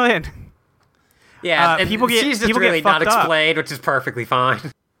you doing?" Yeah, and people get- she's just people get really not fucked up. explained, which is perfectly fine.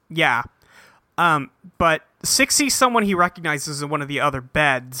 Yeah. But Six sees someone he recognizes in one of the other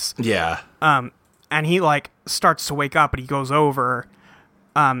beds. Yeah. And he, like, starts to wake up, and he goes over.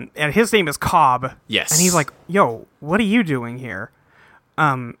 And his name is Cobb. Yes. And he's like, "Yo, what are you doing here?"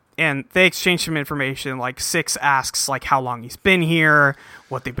 And they exchange some information. Like, Six asks, like, how long he's been here,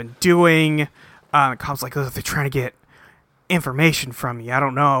 what they've been doing. Cobb's like, they're trying to get information from me. I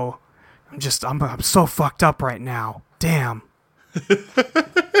don't know. I'm so fucked up right now. Damn.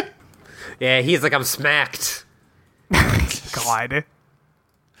 Yeah, he's like, I'm smacked. God.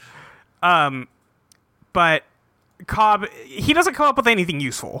 But Cobb, he doesn't come up with anything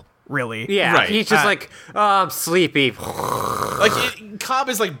useful, really. Yeah, Right. he's just like, oh, I'm sleepy. Like, Cobb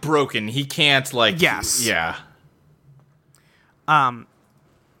is, like, broken. He can't, like... Yes. Yeah.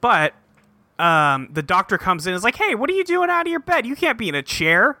 But the doctor comes in and is like, hey, what are you doing out of your bed? You can't be in a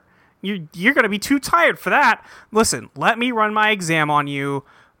chair. You're going to be too tired for that. Listen, let me run my exam on you.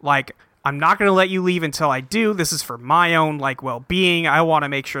 Like, I'm not going to let you leave until I do. This is for my own, like, well-being. I want to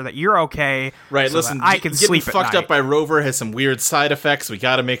make sure that you're okay. Right, so listen, that I can sleep getting at fucked night. up by Rover has some weird side effects. We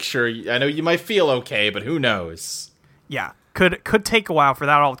gotta make sure... I know you might feel okay, but who knows? Yeah, could take a while for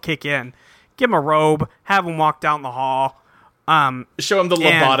that all to kick in. Give him a robe, have him walk down the hall. Show him the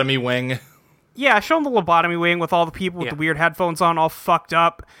lobotomy wing. Yeah, show him the lobotomy wing with all the people with the weird headphones on, all fucked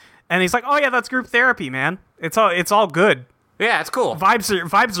up. And he's like, "Oh yeah, that's group therapy, man. It's all good. Yeah, it's cool.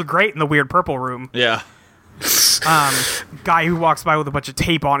 Vibes are great in the weird purple room." Yeah. Guy who walks by with a bunch of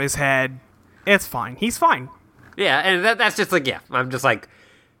tape on his head. It's fine. He's fine. Yeah, and that's just like, yeah, I'm just like,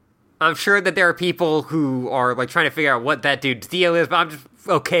 I'm sure that there are people who are like trying to figure out what that dude's deal is, but I'm just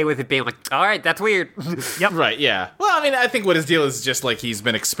okay with it being like, all right, that's weird. Yep. Right, yeah. Well, I mean, I think what his deal is just like he's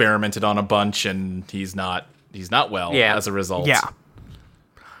been experimented on a bunch and he's not well as a result. Yeah.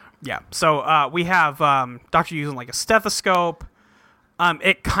 Yeah. So we have Doctor using like a stethoscope.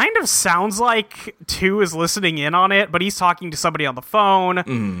 It kind of sounds like 2 is listening in on it, but he's talking to somebody on the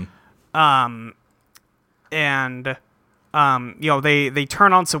phone. And they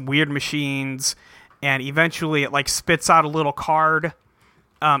turn on some weird machines, and eventually it like spits out a little card.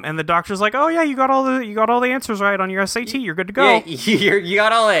 And the doctor's like, "Oh yeah, you got all the answers right on your SAT. You're good to go. Yeah, you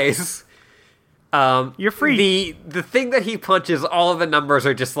got all A's. You're free." The thing that he punches, all of the numbers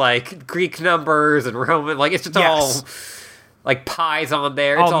are just like Greek numbers and Roman, like it's just all like pies on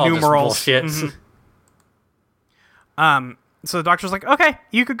there. It's all numerals. Just bullshit. So the doctor's like, "Okay,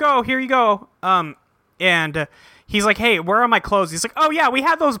 you could go. Here you go." And he's like, "Hey, where are my clothes?" He's like, "Oh yeah, we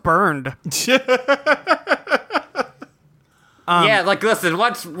had those burned." Yeah, like listen,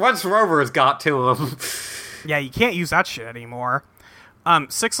 once Rover's got to him. Yeah, you can't use that shit anymore.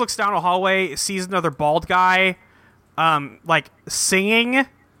 6 looks down a hallway, sees another bald guy, like singing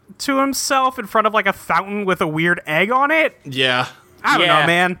to himself in front of like a fountain with a weird egg on it. Yeah. I don't know,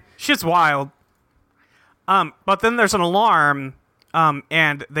 man. Shit's wild. But then there's an alarm,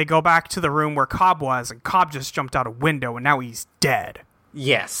 and they go back to the room where Cobb was, and Cobb just jumped out a window, and now he's dead.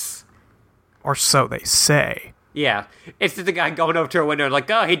 Yes. Or so they say. Yeah. It's just the guy going over to a window like,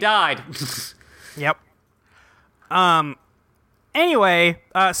 oh, he died. Yep. Anyway,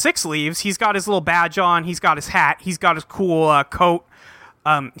 6 leaves. He's got his little badge on. He's got his hat. He's got his cool coat.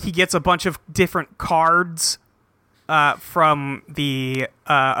 He gets a bunch of different cards from the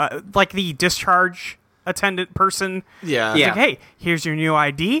like the discharge attendant person. Yeah. He's like, hey, here's your new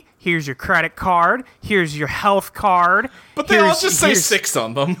ID. Here's your credit card. Here's your health card. But they all just say 6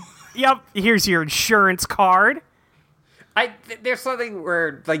 on them. Yep. Here's your insurance card. There's something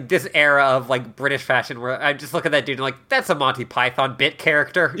where, like, this era of, like, British fashion where I just look at that dude and, like, that's a Monty Python bit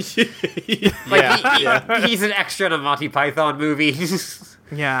character. Like, he's an extra in a Monty Python movie.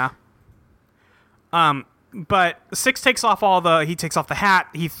 Yeah. But 6 takes off he takes off the hat,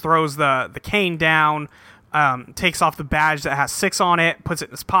 he throws the cane down, takes off the badge that has 6 on it, puts it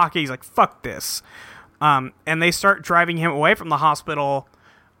in his pocket, he's like, fuck this. And they start driving him away from the hospital,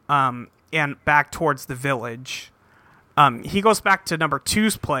 and back towards the village. He goes back to number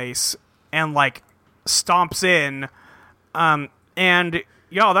 2's place and like stomps in, and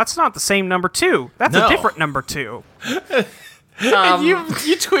that's not the same number 2. That's a different number 2. You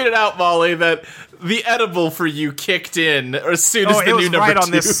tweeted out, Molly, that the edible for you kicked in as soon as the new number 2. It was right on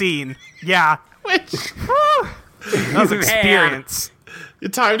this scene. Yeah. Which that was experience. You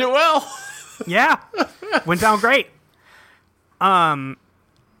timed it well. Yeah. Went down great.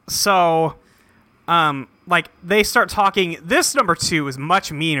 So, like, they start talking. This number 2 is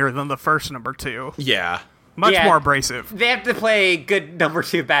much meaner than the first number 2. Yeah. Much more abrasive. They have to play good number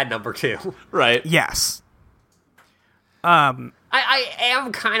 2, bad number 2. Right. Yes. I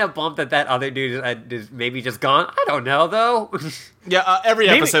am kind of bummed that other dude is maybe just gone. I don't know, though. Yeah, every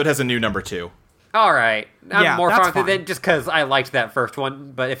episode has a new number 2. All right. I'm more that's fine with it just because I liked that first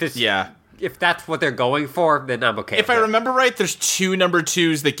one. But if it's... Yeah. If that's what they're going for, then I'm okay. If I remember right, there's 2 number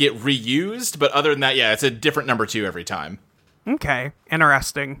 2s that get reused, but other than that, yeah, it's a different number 2 every time. Okay.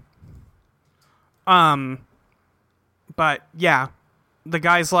 Interesting. But yeah, the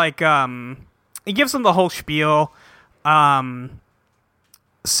guy's like, he gives them the whole spiel.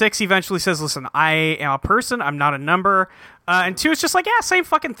 6 eventually says, listen, I am a person, I'm not a number. And 2 is just like, yeah, same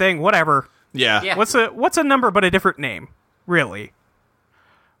fucking thing, whatever. Yeah. What's a number but a different name, really?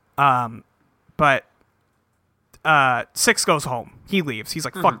 But 6 goes home. He leaves. He's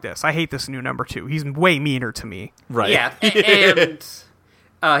like, fuck this. I hate this new number 2. He's way meaner to me. Right. Yeah, and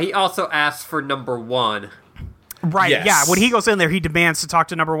he also asks for number 1. Right, Yes. yeah. When he goes in there, he demands to talk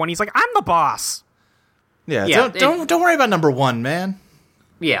to number 1. He's like, I'm the boss. Yeah. Yeah, Don't worry about number 1, man.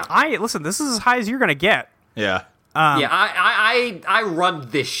 Yeah. Listen, this is as high as you're going to get. Yeah. Yeah, I run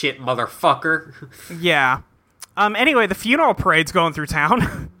this shit, motherfucker. Yeah. Anyway, the funeral parade's going through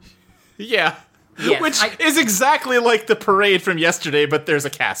town. Yeah. Yes, Which is exactly like the parade from yesterday, but there's a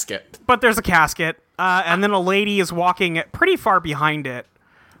casket. But there's a casket, and then a lady is walking pretty far behind it.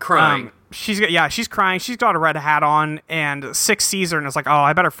 Crying. She's crying. She's got a red hat on, and 6 sees her and is like, oh,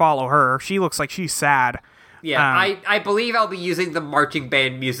 I better follow her. She looks like she's sad. Yeah, I believe I'll be using the marching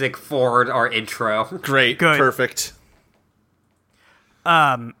band music for our intro. Great. Good. Perfect.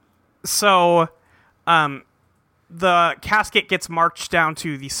 So, the casket gets marched down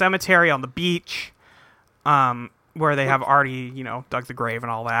to the cemetery on the beach, where they have already, dug the grave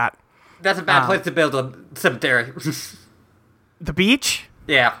and all that. That's a bad place to build a cemetery. The beach?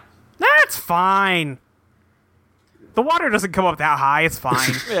 Yeah. That's fine. The water doesn't come up that high. It's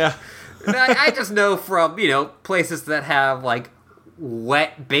fine. Yeah. I just know from, places that have, like,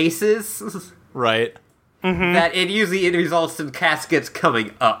 wet bases Right. that it usually results in caskets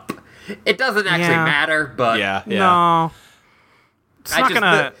coming up. It doesn't actually Yeah. matter, but... Yeah. No. It's not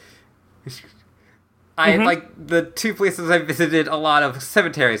gonna... Like, the 2 places I visited a lot of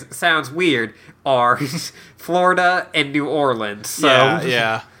cemeteries, it sounds weird, are Florida and New Orleans. So,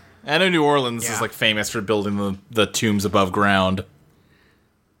 Yeah. I know New Orleans is like famous for building the tombs above ground.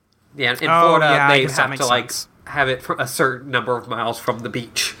 Yeah, in Oh, Florida, yeah, I they guess that have makes to, like, sense. have it for a certain number of miles from the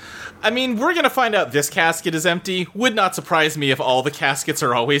beach. I mean, we're gonna find out this casket is empty. Would not surprise me if all the caskets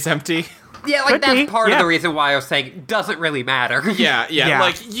are always empty. Yeah, like, Could that's be, part of yeah. the reason why I was saying it doesn't really matter. Yeah. Yeah.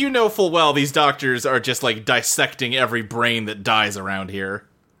 Like, full well these doctors are just, like, dissecting every brain that dies around here.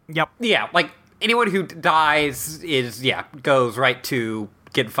 Yep. Yeah, like, anyone who dies goes right to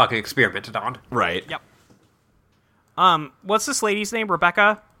get fucking experimented on. Right. Yep. What's this lady's name?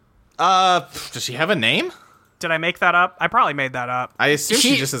 Rebecca? Does she have a name? Did I make that up? I probably made that up. I assume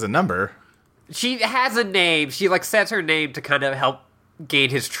she She- just has a number. She has a name. She, like, says her name to kind of help gain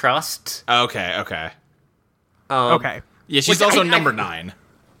his trust. Okay. Okay. Yeah, she's Which also I- number 9.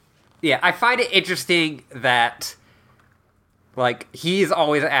 Yeah, I find it interesting that, like, he's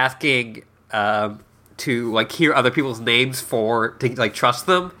always asking to, like, hear other people's names to, like, trust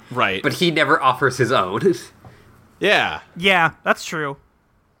them. Right. But he never offers his own. Yeah. Yeah, that's true.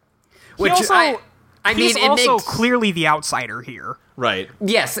 Which also- I He's mean, it also makes... clearly the outsider here. Right.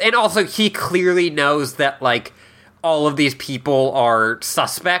 Yes, and also he clearly knows that, like, all of these people are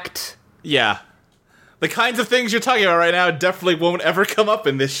suspect. Yeah. The kinds of things you're talking about right now definitely won't ever come up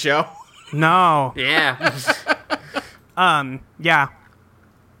in this show. No. Yeah. Yeah.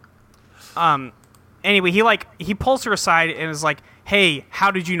 Anyway, he pulls her aside and is like, hey,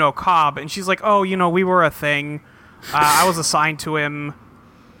 how did you know Cobb? And she's like, oh, we were a thing. I was assigned to him.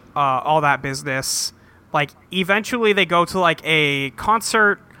 All that business. Like, eventually they go to, like, a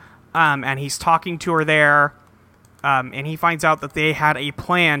concert, and he's talking to her there, and he finds out that they had a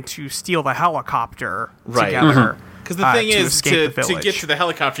plan to steal the helicopter together. Because the thing to is, escape the to village. get to the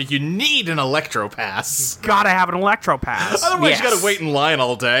helicopter, you need an electro pass. Gotta have an electro pass. Otherwise, you Yes. gotta wait in line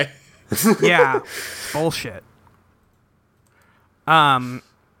all day. Yeah. Bullshit.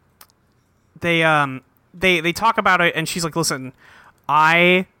 They talk about it, and she's like, listen,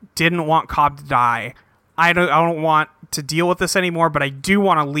 I didn't want Cobb to die. I don't want to deal with this anymore, but I do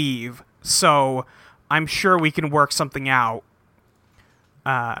want to leave. So I'm sure we can work something out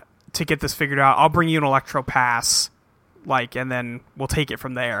to get this figured out. I'll bring you an electro pass, like, and then we'll take it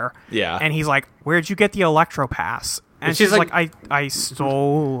from there. Yeah. And he's like, where'd you get the electro pass? And she's like, I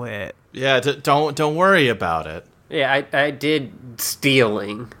stole it. Yeah, don't worry about it. Yeah, I did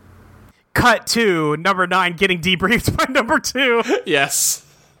stealing. Cut to number 9 getting debriefed by number 2. Yes.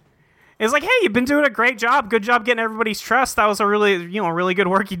 It's like, hey, you've been doing a great job. Good job getting everybody's trust. That was a really, really good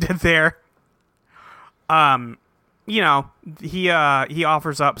work you did there. He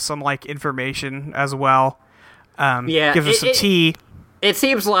offers up some, like, information as well. Yeah, gives us some tea. It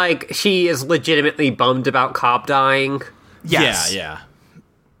seems like she is legitimately bummed about Cobb dying. Yes. Yeah.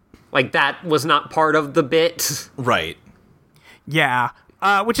 Like, that was not part of the bit. Right. Yeah.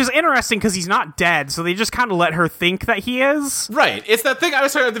 Which is interesting because he's not dead, so they just kind of let her think that he is. Right. It's that thing I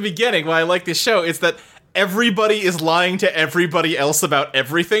was talking about at the beginning why I like this show. It's that everybody is lying to everybody else about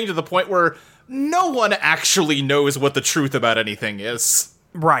everything to the point where no one actually knows what the truth about anything is.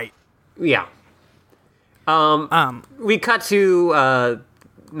 Right. Yeah. We cut to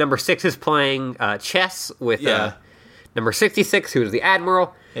number 6 is playing chess with number 66, who is the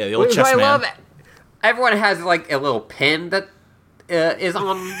Admiral. Yeah, the old chess man. I love. Everyone has like a little pin that is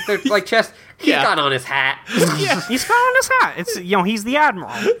on their like chest. He's got on his hat. Yeah, he's got on his hat. It's he's the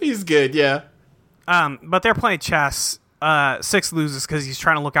Admiral. He's good, yeah. But they're playing chess. 6 loses because he's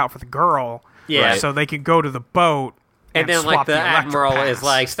trying to look out for the girl. Yeah. So they could go to the boat. And then, like, the Admiral is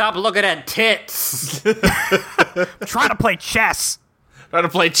like, stop looking at tits! Trying to play chess! Trying to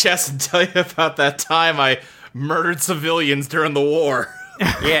play chess and tell you about that time I murdered civilians during the war.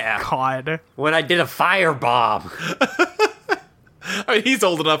 Yeah. God. When I did a firebomb. I mean, he's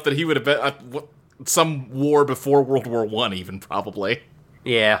old enough that he would have been some war before World War I, even, probably.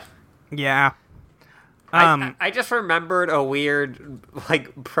 Yeah. Yeah. I just remembered a weird,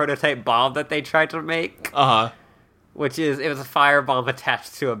 like, prototype bomb that they tried to make. Uh-huh. Which is, it was a firebomb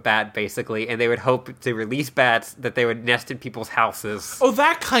attached to a bat, basically, and they would hope to release bats that they would nest in people's houses. Oh,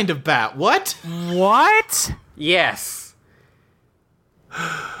 that kind of bat. What? What? Yes.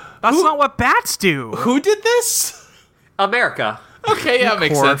 That's not what bats do. Who did this? America. Okay, yeah,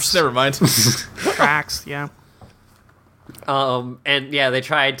 makes sense. Never mind. Tracks, yeah. And yeah, they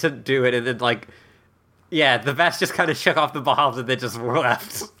tried to do it, and then, like, yeah, the bats just kind of shook off the bombs and they just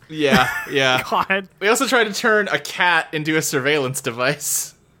left. Yeah. God. We also tried to turn a cat into a surveillance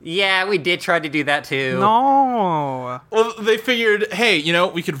device. Yeah, we did try to do that too. No. Well, they figured, hey,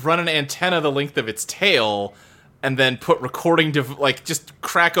 we could run an antenna the length of its tail, and then put just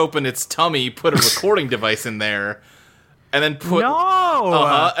crack open its tummy, put a recording device in there, and then put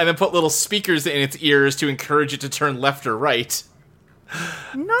and then put little speakers in its ears to encourage it to turn left or right.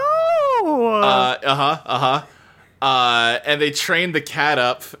 No. And they trained the cat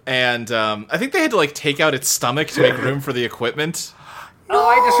up, and I think they had to like take out its stomach to make room for the equipment. Oh,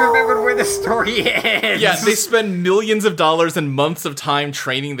 I just remembered where the story ends. Yeah, they spend millions of dollars and months of time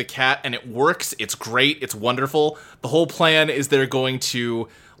training the cat, and it works. It's great. It's wonderful. The whole plan is they're going to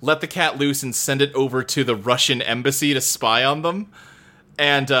let the cat loose and send it over to the Russian embassy to spy on them.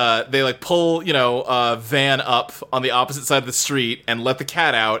 And they like pull, a van up on the opposite side of the street and let the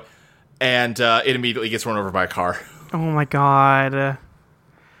cat out, and it immediately gets run over by a car. Oh my God.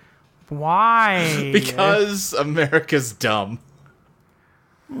 Why? Because America's dumb.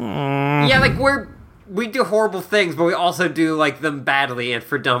 Yeah, like we do horrible things, but we also do like them badly and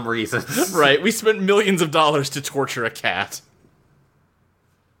for dumb reasons. Right, we spent millions of dollars to torture a cat.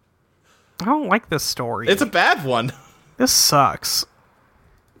 I don't like this story. It's a bad one. This sucks.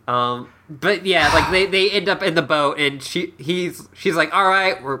 But yeah, like they end up in the boat, and she's like, all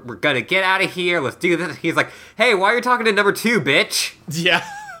right, we're gonna get out of here. Let's do this. He's like, hey, why are you talking to number 2, bitch? Yeah.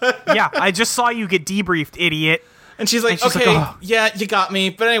 Yeah, I just saw you get debriefed, idiot. And she's like, okay, yeah, you got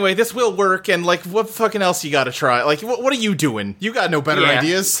me. But anyway, this will work, and like, what fucking else you gotta try? Like, what are you doing? You got no better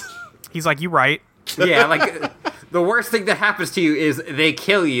ideas. He's like, you right. Yeah, like, the worst thing that happens to you is they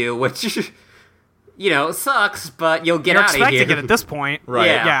kill you, which, sucks, but you'll get out of here. You're expecting it at this point. Right.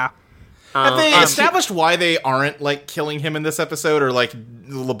 Yeah. Have they established why they aren't, like, killing him in this episode, or, like,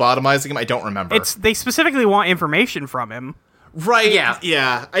 lobotomizing him? I don't remember. They specifically want information from him. Right.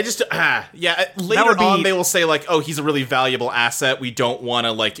 Yeah. I just, later on they will say, like, oh, he's a really valuable asset. We don't want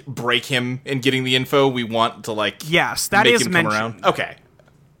to, like, break him in getting the info. We want to, like, yes, that make is him mentioned. come around. Okay.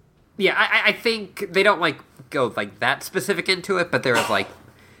 Yeah, I think they don't, like, go, like, that specific into it, but there's, like,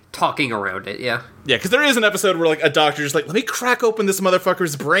 talking around it, yeah. Yeah, because there is an episode where, like, a doctor's just like, let me crack open this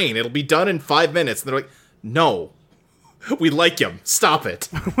motherfucker's brain. It'll be done in 5 minutes. And they're like, no. We like him. Stop it.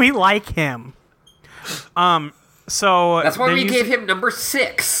 We like him. So that's why we gave him number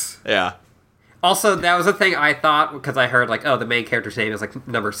 6. Yeah. Also, that was the thing I thought, because I heard, like, oh, the main character's name is, like,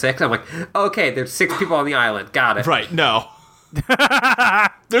 number 6. I'm like, okay, there's 6 people on the island. Got it. Right, no.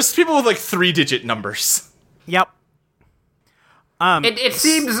 There's people with, like, 3-digit numbers. Yep. It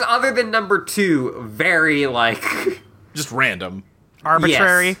seems, other than number 2, very, like... just random.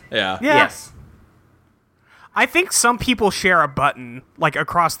 Arbitrary. Yes. Yeah. Yes. I think some people share a button, like,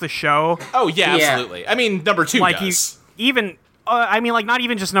 across the show. Oh, yeah, absolutely. I mean, number 2 like, does. Not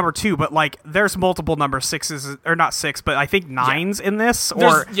even just number 2, but, like, there's multiple number 6s, or not 6, but I think 9s in this.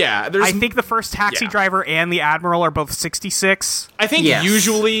 I think the first taxi driver and the Admiral are both 66. I think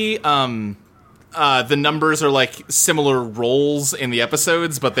usually, the numbers are, like, similar roles in the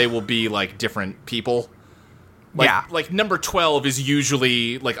episodes, but they will be, like, different people. Like number 12 is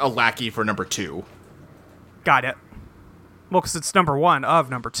usually like a lackey for number 2. Got it. Well, because it's number 1 of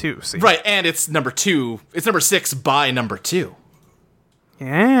number 2. See? Right, and it's number 2. It's number 6 by number 2.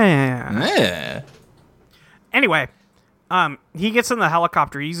 Yeah. Anyway, he gets in the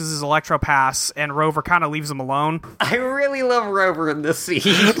helicopter, uses his electro pass, and Rover kind of leaves him alone. I really love Rover in this scene.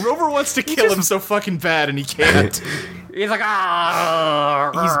 Rover wants to kill him so fucking bad, and he can't. He's like,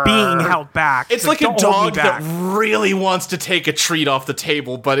 ah. He's being held back. It's like a dog that really wants to take a treat off the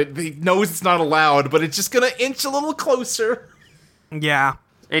table, but it knows it's not allowed, but it's just gonna inch a little closer. Yeah.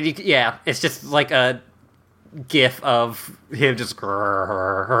 And it's just like a gif of him just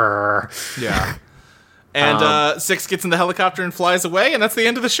Yeah. And 6 gets in the helicopter and flies away, and that's the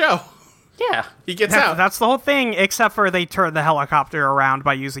end of the show. Yeah. He gets out. That's the whole thing, except for they turn the helicopter around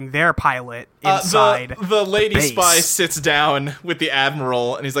by using their pilot inside. The lady base. spy sits down with the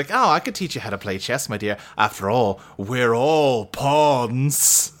Admiral, and he's like, "Oh, I could teach you how to play chess, my dear. After all, we're all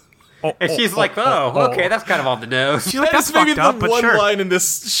pawns." And she's like, okay, that's kind of on the nose. She's like, That's that's maybe fucked the up, but one sure. line in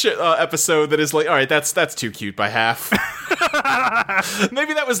this episode that is like, all right, that's too cute by half.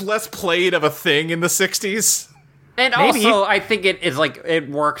 Maybe that was less played of a thing in the 60s. And Maybe. also, I think it is like, it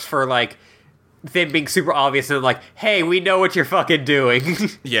works for like, them being super obvious and like, hey, we know what you're fucking doing.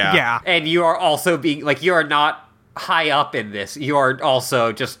 Yeah. Yeah. And you are also being, like, you are not high up in this. You are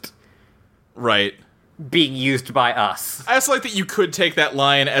also just Right. being used by us. I also like that you could take that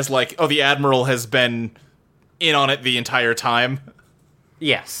line as like, oh, the Admiral has been in on it the entire time.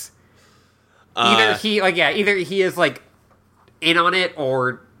 Yes. Either he is like in on it,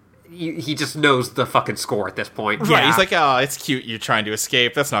 or he just knows the fucking score at this point. Right, Yeah. he's like, oh, it's cute you're trying to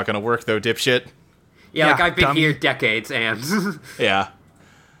escape. That's not gonna work, though, dipshit. Yeah, like Yeah, I've been dummy. here decades, and Yeah.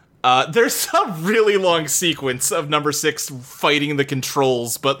 There's a really long sequence of number 6 fighting the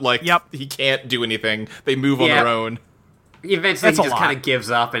controls, but, like, Yep. he can't do anything. They move on Yeah. their own. eventually That's he a just lot. kind of gives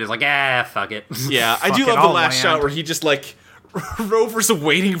up and is like, fuck it. Yeah, I do Fuck it, love the I'll last land. shot where he just, like, Rover's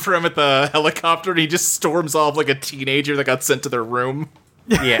waiting for him at the helicopter, and he just storms off like a teenager that got sent to their room.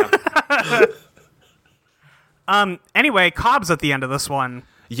 Yeah. Anyway, Cobb's at the end of this one.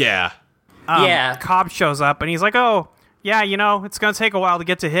 Yeah. Yeah. Cobb shows up, and he's like, oh, yeah, it's going to take a while to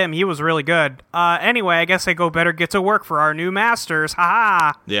get to him. He was really good. Anyway, I guess I better get to work for our new masters.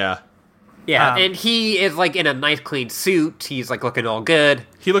 Ha-ha. Yeah. Yeah, and he is like in a nice clean suit. He's like looking all good.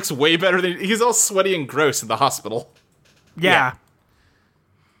 He looks way better than... He's all sweaty and gross in the hospital. Yeah.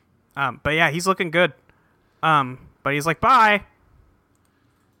 But yeah, he's looking good. But he's like, bye.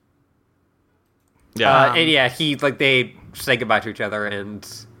 Yeah. And yeah, they say goodbye to each other, and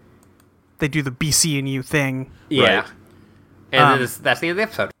They do the BC and U thing. yeah. Right. And then that's the end of the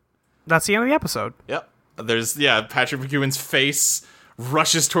episode. That's the end of the episode. Yep. There's, Patrick McGowan's face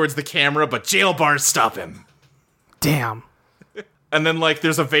rushes towards the camera, but jail bars stop him. Damn. And then, like,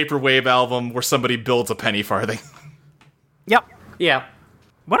 there's a Vaporwave album where somebody builds a penny farthing. Yep. Yeah.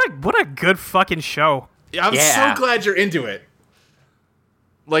 What a good fucking show. I'm Yeah. so glad you're into it.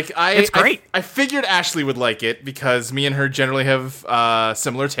 Like, It's great. I figured Ashley would like it because me and her generally have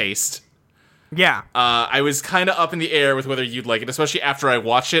similar taste. Yeah. I was kind of up in the air with whether you'd like it, especially after I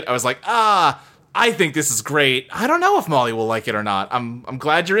watched it. I was like, I think this is great. I don't know if Molly will like it or not. I'm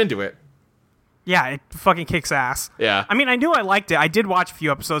glad you're into it. Yeah, it fucking kicks ass. Yeah. I mean, I knew I liked it. I did watch a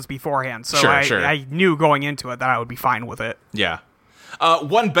few episodes beforehand, so Sure. I knew going into it that I would be fine with it. Yeah.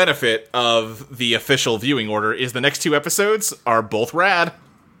 One benefit of the official viewing order is the next 2 episodes are both rad.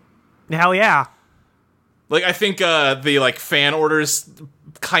 Hell yeah. Like, I think the, like, fan orders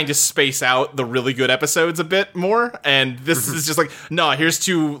kind of space out the really good episodes a bit more, and this is just like, no, here's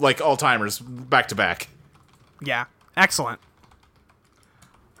 2, like, all-timers back to back. Yeah. Excellent.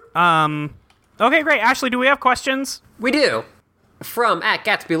 Okay, great. Ashley, do we have questions? We do. From at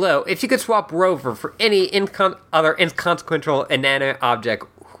Gatsbylow, if you could swap Rover for any other inconsequential inanimate object,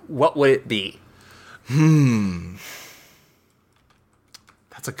 what would it be?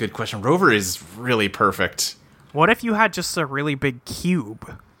 That's a good question. Rover is really perfect. What if you had just a really big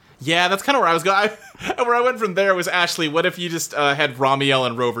cube? Yeah, that's kind of where I was going. Where I went from there was, Ashley, what if you just had Ramiel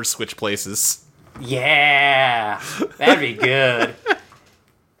and Rover switch places? Yeah. That'd be good.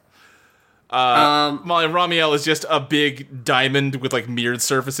 Molly, Ramiel is just a big diamond with, like, mirrored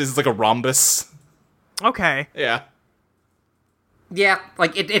surfaces. It's like a rhombus. Okay. Yeah. Yeah,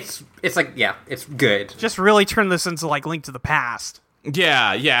 like it's like, yeah, it's good. Just really turn this into, like, Link to the Past.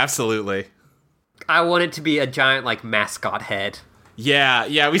 Yeah, absolutely. I want it to be a giant, like, mascot head.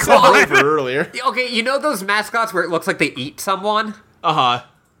 Yeah, we saw Rover earlier. Okay, you know those mascots where it looks like they eat someone? Uh-huh.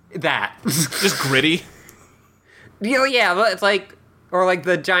 That. Just gritty. Yeah, but it's like, Or like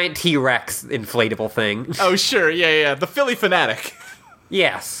the giant T-Rex inflatable thing. Oh, sure, yeah. The Philly Fanatic.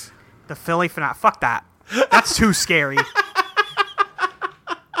 Yes. The Philly Fanatic. Fuck that. That's too scary.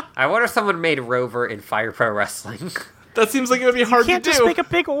 I wonder if someone made Rover in Fire Pro Wrestling. That seems like it would be hard to do. You can't just make a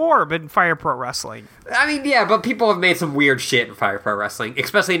big orb in Fire Pro Wrestling. I mean, yeah, but people have made some weird shit in Fire Pro Wrestling,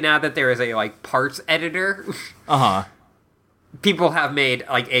 especially now that there is a, like, parts editor. Uh-huh. People have made,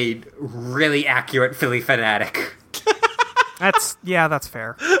 like, a really accurate Philly Fanatic. That's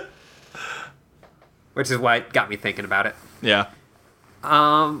fair. Which is what got me thinking about it. Yeah.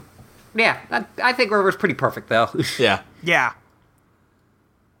 Yeah, I think Rover's pretty perfect, though. Yeah. Yeah.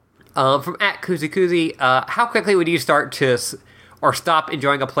 From @Kuzi, how quickly would you start to or stop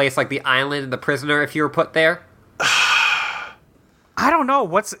enjoying a place like the island and the prisoner if you were put there? I don't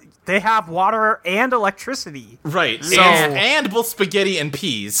know. They have water and electricity. Right. So, and both spaghetti and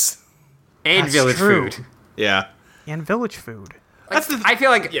peas. And That's village true. food. Yeah. and village food. That's the I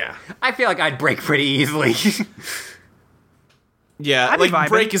feel like yeah. I feel like I'd break pretty easily. Yeah, I'd be like vibing.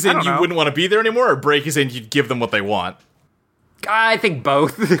 break is I in don't you know. wouldn't want to be there anymore, or break is in you'd give them what they want. I think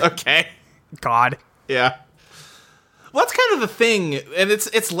both. Okay. God. Yeah. Well, that's kind of the thing, and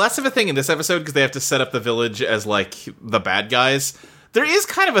it's less of a thing in this episode because they have to set up the village as, like, the bad guys. There is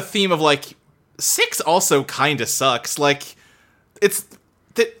kind of a theme of, like, 6 also kind of sucks. Like, it's...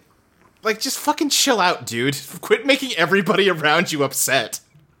 Like, just fucking chill out, dude. Quit making everybody around you upset.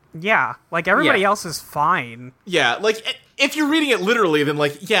 Yeah, like everybody Yeah. else is fine. Yeah, like, if you're reading it literally, then,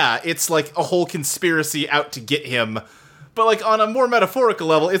 like, yeah, it's, like, a whole conspiracy out to get him. But, like, on a more metaphorical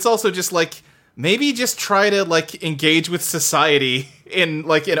level, it's also just, like, maybe just try to, like, engage with society in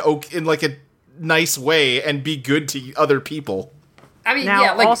a nice way and be good to other people. I mean, Now,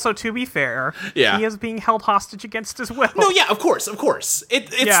 yeah, like also to be fair, Yeah. he is being held hostage against his will. No, yeah, of course.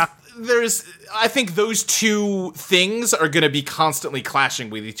 It's, Yeah. I think those two things are gonna be constantly clashing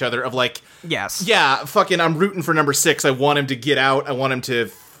with each other of, like, Yes. yeah, fucking, I'm rooting for number 6, I want him to get out, I want him to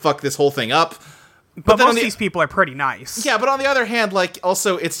fuck this whole thing up. but then most on of these people are pretty nice. Yeah, but on the other hand, like,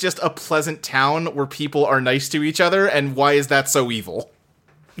 also, it's just a pleasant town where people are nice to each other, and why is that so evil?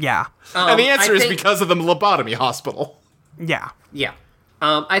 Yeah. And the answer I is think- because of the lobotomy hospital. Yeah. Yeah.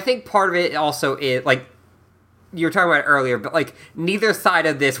 I think part of it also is, like, you were talking about it earlier, but, like, neither side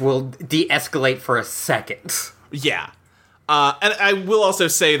of this will de-escalate for a second. Yeah. And I will also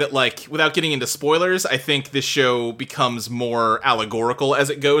say that, like, without getting into spoilers, I think this show becomes more allegorical as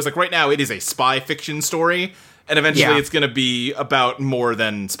it goes. Like, right now, it is a spy fiction story, and eventually Yeah. it's going to be about more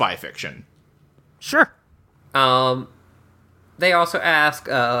than spy fiction. Sure. They also ask,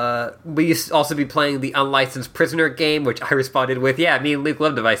 will you also be playing the unlicensed prisoner game, which I responded with, yeah, me and Luke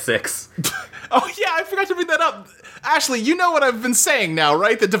love Device 6. Oh, yeah, I forgot to bring that up. Ashley, you know what I've been saying now,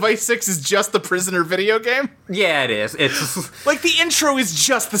 right? That Device 6 is just the prisoner video game? Yeah, it is. It's... Like, the intro is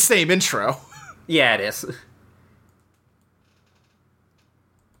just the same intro. yeah, it is.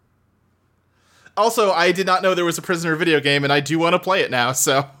 Also, I did not know there was a prisoner video game, and I do want to play it now,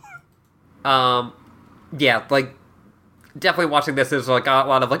 so... Yeah, like, definitely watching this is, like, a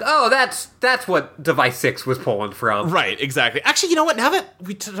lot of, like, oh, that's what Device 6 was pulling from. Right, exactly. Actually, you know what? Now that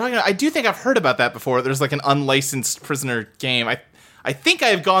I do think I've heard about that before. There's like an unlicensed prisoner game. I think I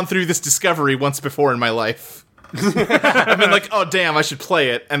have gone through this discovery once before in my life. I've been like, oh damn, I should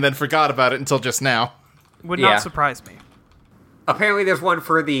play it, and then forgot about it until just now. Would Yeah. not surprise me. Apparently there's one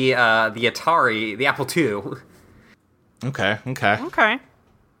for the Atari, the Apple II. Okay. Okay.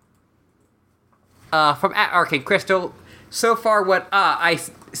 From @Arcane Crystal, so far what I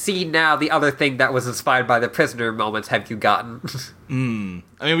see now, the other thing that was inspired by the prisoner moments have you gotten? I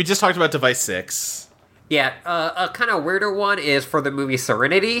mean, we just talked about Device 6. Yeah, a kind of weirder one is for the movie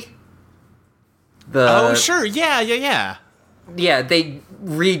Serenity. Oh, sure, yeah. Yeah, they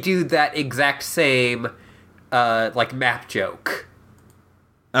redo that exact same, like, map joke.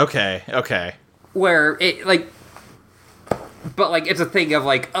 Okay. Where it, like... But, like, it's a thing of,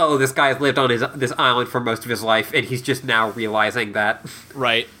 like, oh, this guy's lived on this island for most of his life, and he's just now realizing that.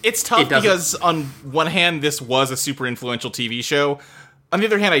 Right. It's tough It doesn't- because, on one hand, this was a super influential TV show. On the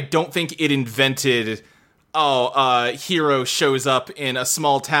other hand, I don't think it invented, hero shows up in a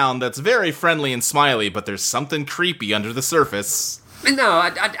small town that's very friendly and smiley, but there's something creepy under the surface. No,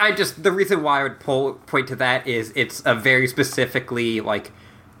 I just... The reason why I would point to that is it's a very specifically, like...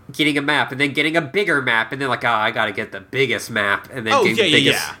 getting a map, and then getting a bigger map, and then like, I gotta get the biggest map, and then getting the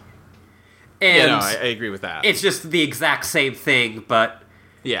biggest... And Yeah, no, I agree with that. it's just the exact same thing, but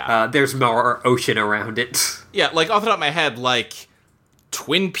Yeah. there's more ocean around it. Yeah, like, off the top of my head, like,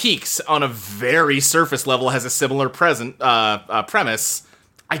 Twin Peaks, on a very surface level, has a similar premise.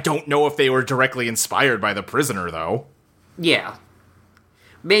 I don't know if they were directly inspired by The Prisoner, though. Yeah.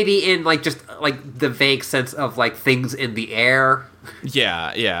 maybe in like just like the vague sense of like things in the air.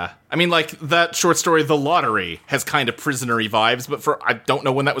 Yeah. I mean, like that short story, The Lottery, has kind of prisonery vibes, but I don't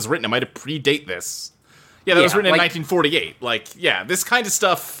know when that was written. It might have predate this. Yeah, that was written in 1948. Like, yeah, this kind of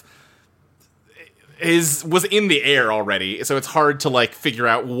stuff was in the air already, so it's hard to like figure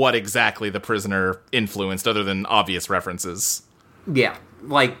out what exactly The Prisoner influenced, other than obvious references. Yeah,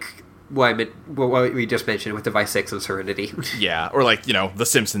 like what we just mentioned with Device 6 and Serenity. Yeah, or like, the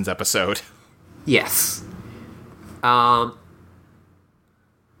Simpsons episode. Yes. From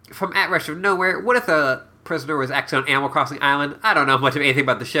At Rush of Nowhere, what if the prisoner was actually on Animal Crossing Island? I don't know much of anything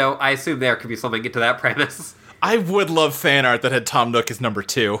about the show. I assume there could be something into that premise. I would love fan art that had Tom Nook as number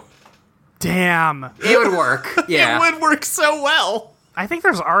 2. Damn. It would work, yeah. It would work so well. I think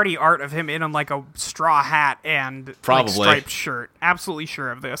there's already art of him in like a straw hat and probably like, striped shirt. Absolutely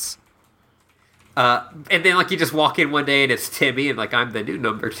sure of this. And then like you just walk in one day and it's Timmy and like, I'm the new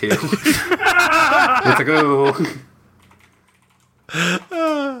number 2. It's like, oh.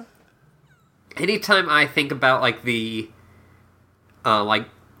 Anytime I think about like the like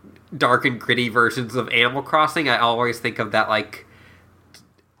dark and gritty versions of Animal Crossing, I always think of that like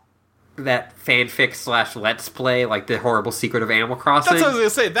that fanfic / let's play, like The Horrible Secret of Animal Crossing. That's what I was gonna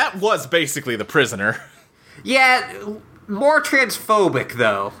say. That was basically The Prisoner. Yeah, more transphobic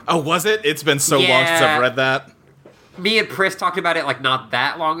though. Oh, was it? It's been so long since I've read that. Me and Pris talked about it like not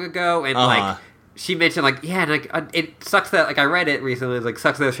that long ago, and like she mentioned like, yeah, and, like it sucks that like I read it recently. It's like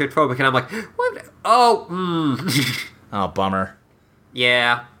sucks that it's transphobic, and I'm like, what? Oh, oh, bummer.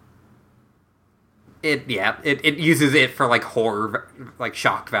 Yeah. It uses it for like horror, like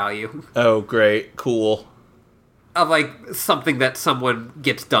shock value. Oh, great, cool. Of like something that someone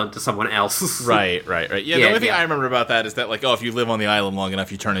gets done to someone else. Right. Yeah, the only thing I remember about that is that like, if you live on the island long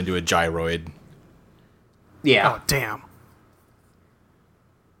enough, you turn into a gyroid. Yeah. Oh, damn.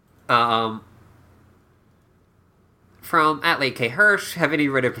 From @Late K Hirsch, have any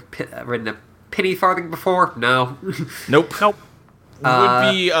written a penny farthing before? No. Nope.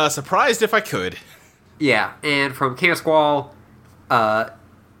 Would be surprised if I could. Yeah, and from Canna Squall,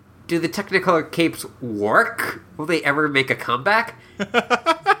 do the Technicolor capes work? Will they ever make a comeback?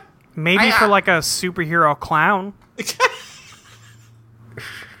 Maybe for like a superhero clown.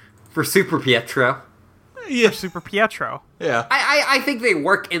 For Super Pietro. Yeah. For Super Pietro. Yeah. I think they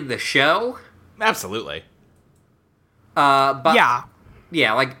work in the show. Absolutely. But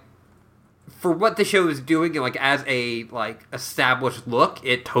yeah, like for what the show is doing, and like as a like established look,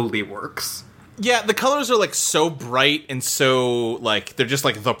 it totally works. Yeah, the colors are like so bright and so like they're just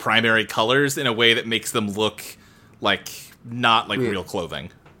like the primary colors in a way that makes them look like not like real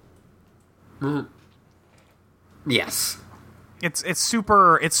clothing. Mm-hmm. Yes. It's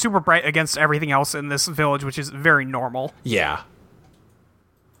super bright against everything else in this village, which is very normal. Yeah.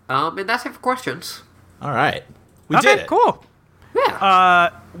 And that's it for questions. All right. We did it. Cool.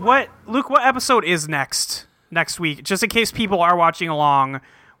 Yeah. What episode is next week? Just in case people are watching along,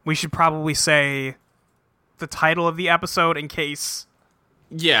 we should probably say the title of the episode in case.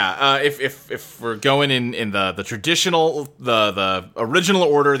 Yeah, if we're going in the traditional, the original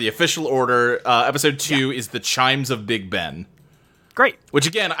order, the official order, episode 2 is The Chimes of Big Ben. Great. Which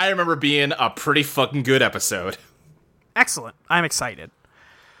again, I remember being a pretty fucking good episode. Excellent. I'm excited.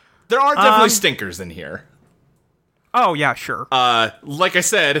 There are definitely stinkers in here. Oh, yeah, sure. Like I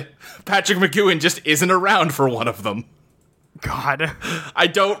said, Patrick McGowan just isn't around for one of them. God.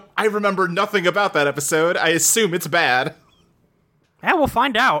 I remember nothing about that episode. I assume it's bad. Yeah, we'll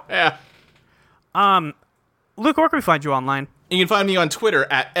find out. Yeah. Luke, where can we find you online? You can find me on Twitter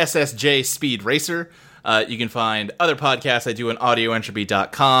at SSJ Speed Racer. You can find other podcasts I do on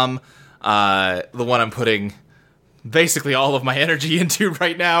audioentropy.com. The one I'm putting basically all of my energy into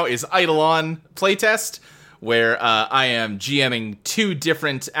right now is Eidolon Playtest, where I am GMing 2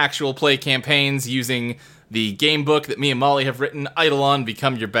 different actual play campaigns using the game book that me and Molly have written, Eidolon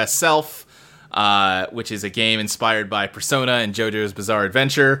Become Your Best Self, which is a game inspired by Persona and JoJo's Bizarre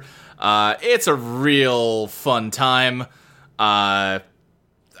Adventure. It's a real fun time. I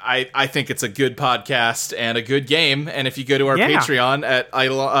think it's a good podcast and a good game, and if you go to our Patreon at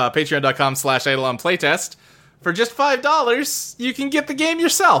patreon.com/Eidolon Playtest, for just $5, you can get the game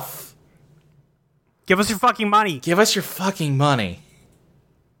yourself. Give us your fucking money. Give us your fucking money.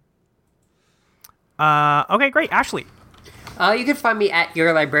 Okay, great. Ashley. You can find me at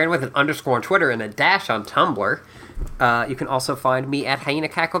Your Librarian with an underscore on Twitter and a dash on Tumblr. You can also find me at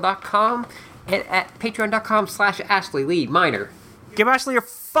hyenacackle.com and at patreon.com/Ashley Lee Minor. Give Ashley your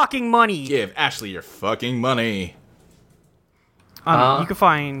fucking money. Give Ashley your fucking money. You can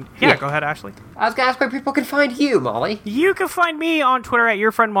find... Yeah, go ahead, Ashley. I was going to ask where people can find you, Molly. You can find me on Twitter at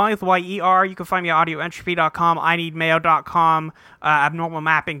yourfriendmolly with Y-E-R. You can find me at audioentropy.com, ineedmayo.com,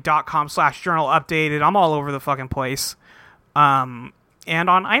 abnormalmapping.com/journal updated. I'm all over the fucking place. And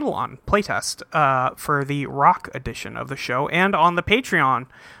on Eidolon playtest for the rock edition of the show, and on the Patreon,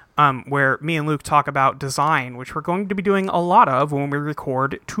 where me and Luke talk about design, which we're going to be doing a lot of when we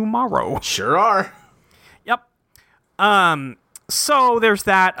record tomorrow. Sure are. Yep. So there's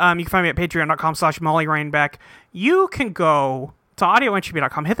that. You can find me at patreon.com/MollyRainbeck. You can go to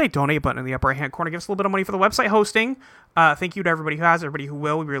audioentropy.com, hit that donate button in the upper right-hand corner, give us a little bit of money for the website hosting. Thank you to everybody who has, everybody who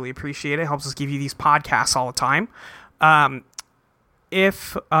will. We really appreciate it. It helps us give you these podcasts all the time.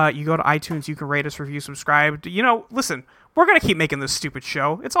 If you go to iTunes, you can rate us, review, subscribe. Listen, we're going to keep making this stupid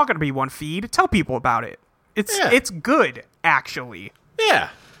show. It's all going to be one feed. Tell people about it. It's good, actually. Yeah.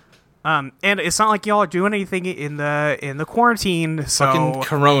 And it's not like y'all are doing anything in the quarantine. So fucking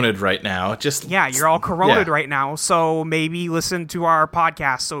coroned right now. You're all coroned right now. So maybe listen to our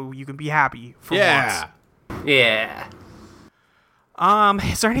podcast so you can be happy for once. Yeah.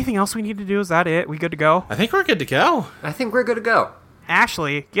 Is there anything else we need to do? Is that it? We good to go? I think we're good to go. I think we're good to go.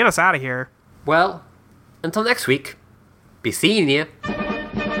 Ashley, get us out of here. Well, until next week, be seeing you.